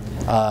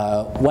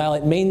while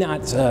it may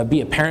not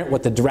be apparent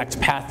what the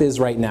direct path is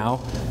right now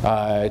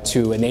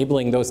to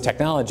enabling those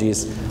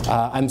technologies,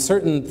 I'm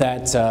certain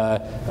that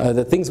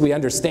the things we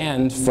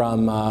understand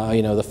from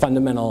the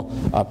fundamental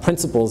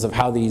principles of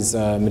how these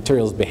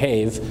materials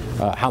behave,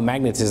 how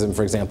magnetism,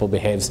 for example,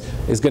 behaves,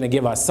 is going to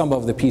give us some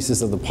of the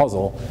pieces of the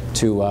puzzle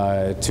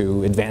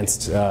to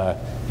advanced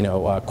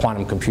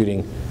quantum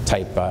computing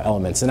type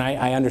elements. And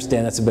I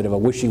understand that's a bit of a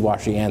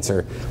wishy-washy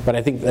answer, but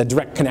I think the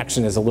direct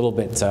connection is a little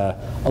bit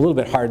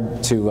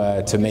hard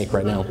to make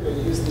right now.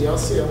 Use the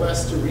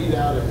LCLS to read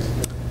out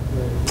it.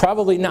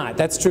 Probably not.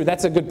 That's true.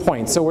 That's a good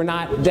point. So we're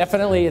not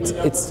definitely.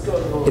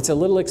 It's a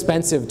little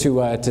expensive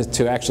to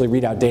actually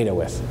read out data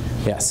with.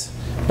 Yes,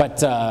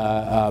 but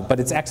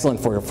it's excellent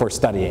for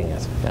studying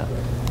it. Yeah.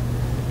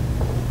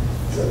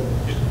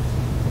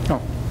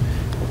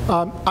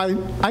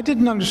 I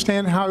didn't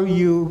understand how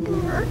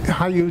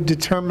you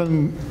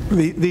determine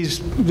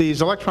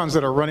these electrons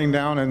that are running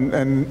down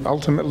and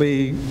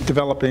ultimately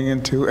developing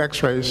into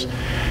X-rays.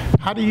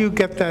 How do you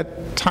get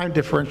that time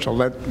differential,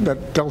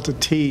 that delta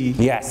T?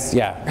 Yes.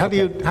 Yeah. How do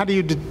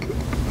you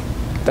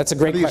That's a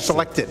great question.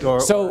 Select it? Or,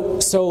 so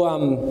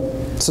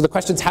the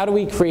question is, how do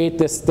we create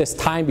this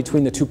time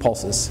between the two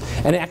pulses?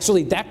 And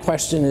actually, that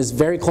question is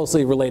very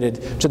closely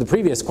related to the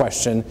previous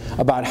question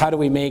about how do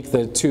we make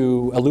the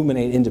two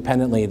illuminate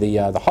independently the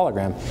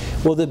hologram.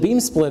 Well, the beam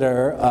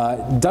splitter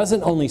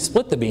doesn't only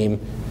split the beam,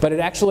 but it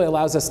actually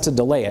allows us to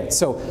delay it.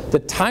 So the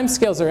time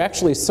scales are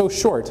actually so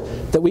short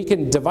that we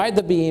can divide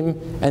the beam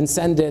and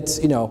send it,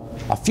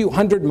 a few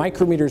hundred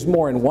micrometers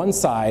more in one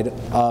side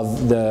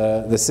of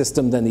the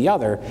system than the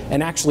other,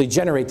 and actually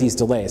generate these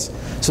delays.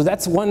 So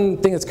that's one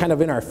thing that's kind of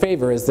in our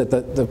favor, is that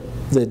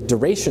the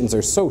durations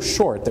are so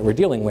short that we're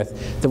dealing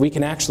with that we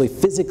can actually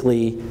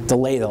physically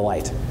delay the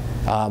light.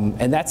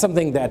 And that's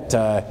something that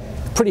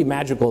pretty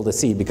magical to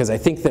see, because I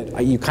think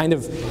that you kind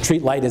of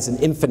treat light as an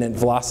infinite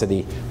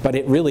velocity, but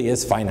it really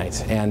is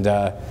finite. And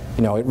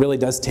it really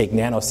does take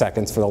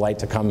nanoseconds for the light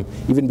to come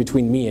even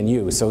between me and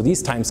you. So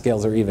these time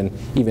scales are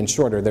even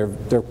shorter.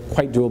 They're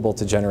quite doable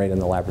to generate in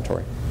the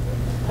laboratory.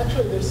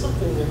 Actually, there's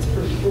something that's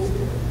pretty cool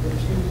here.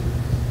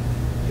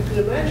 You can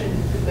imagine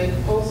you could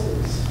make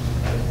pulses.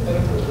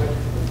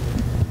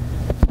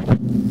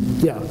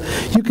 Yeah,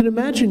 you can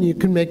imagine you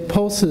can make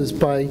pulses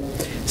by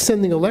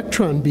sending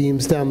electron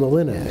beams down the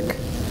LINAC.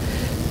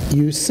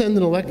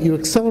 You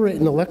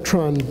accelerate an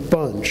electron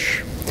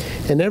bunch,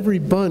 and every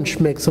bunch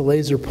makes a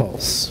laser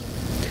pulse.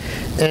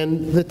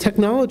 And the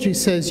technology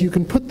says you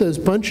can put those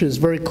bunches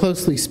very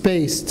closely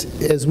spaced,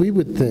 as we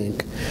would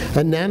think,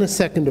 a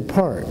nanosecond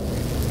apart.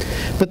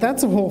 But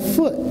that's a whole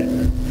foot.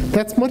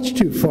 That's much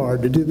too far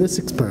to do this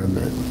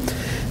experiment.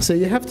 So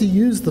you have to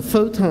use the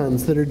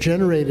photons that are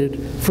generated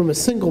from a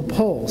single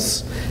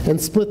pulse and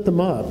split them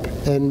up.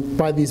 And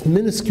by these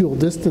minuscule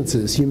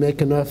distances, you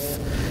make enough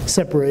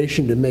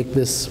separation to make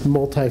this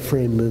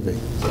multi-frame moving.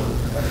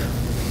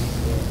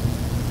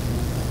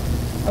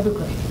 Other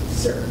questions?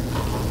 Sir.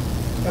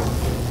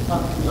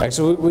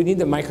 Actually, we need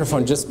the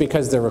microphone just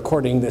because they're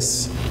recording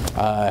this.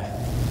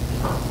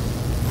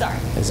 Sorry.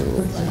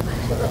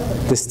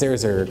 The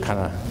stairs are kind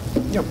of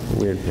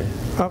weird here.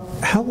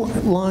 How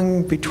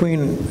long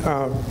between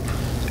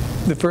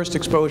the first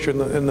exposure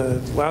and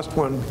the last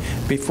one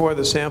before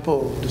the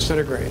sample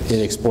disintegrates? It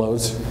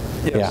explodes?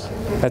 Yes.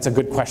 Yeah, that's a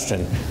good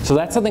question. So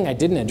that's something I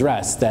didn't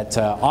address, that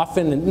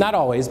often, not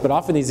always, but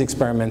often these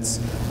experiments,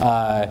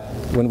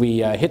 when we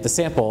hit the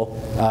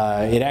sample,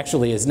 it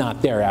actually is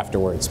not there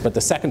afterwards, but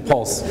the second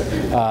pulse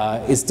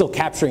is still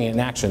capturing it in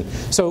action.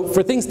 So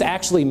for things to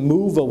actually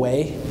move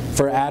away,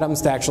 for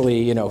atoms to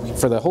actually,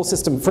 for the whole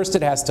system, first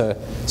it has to,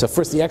 so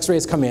first the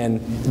X-rays come in,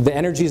 the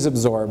energy is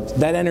absorbed,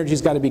 that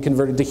energy's got to be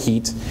converted to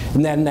heat,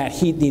 and then that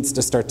heat needs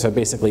to start to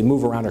basically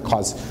move around or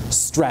cause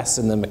stress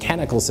in the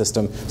mechanical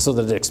system so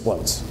that it explodes.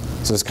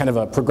 So it's kind of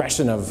a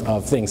progression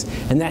of things.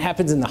 And that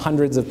happens in the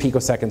hundreds of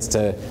picoseconds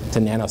to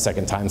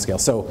nanosecond timescale.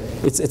 So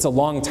it's a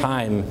long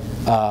time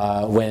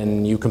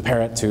when you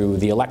compare it to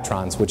the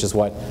electrons, which is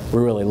what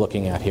we're really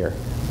looking at here.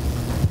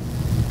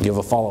 You have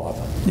a follow-up?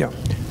 Yeah.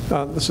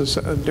 This is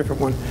a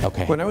different one.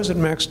 Okay. When I was at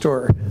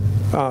Maxtor,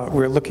 we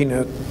were looking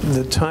at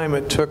the time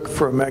it took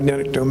for a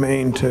magnetic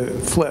domain to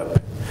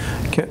flip.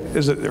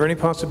 Is there any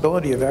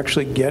possibility of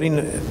actually getting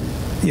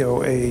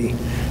a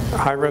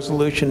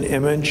high-resolution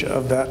image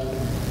of that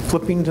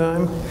flipping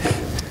time?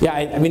 Yeah,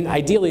 I mean,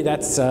 ideally,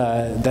 that's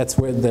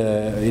where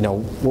the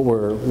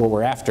what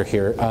we're after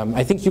here.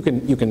 I think you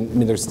can. I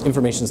mean, there's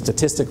information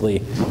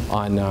statistically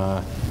on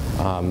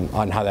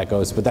how that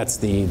goes, but that's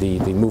the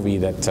movie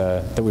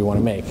that we want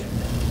to make.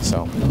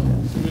 So.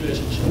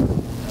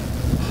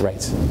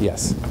 Right.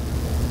 Yes.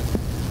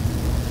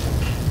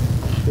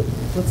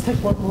 Let's take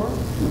one more.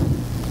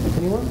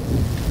 Anyone?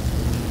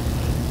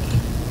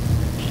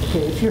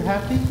 Okay, if you're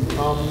happy,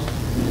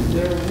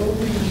 there will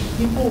be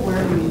people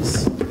wearing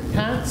these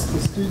hats. The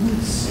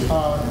students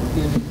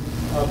in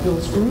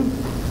Bill's group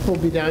will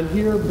be down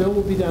here. Bill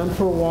will be down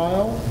for a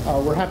while.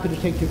 We're happy to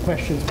take your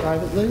questions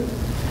privately.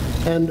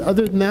 And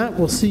other than that,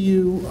 we'll see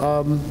you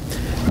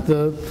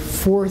the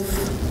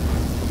 4th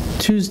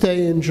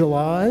Tuesday in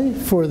July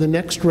for the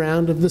next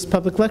round of this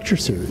public lecture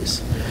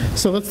series.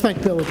 So let's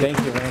thank Bill again.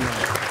 Thank you very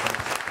much.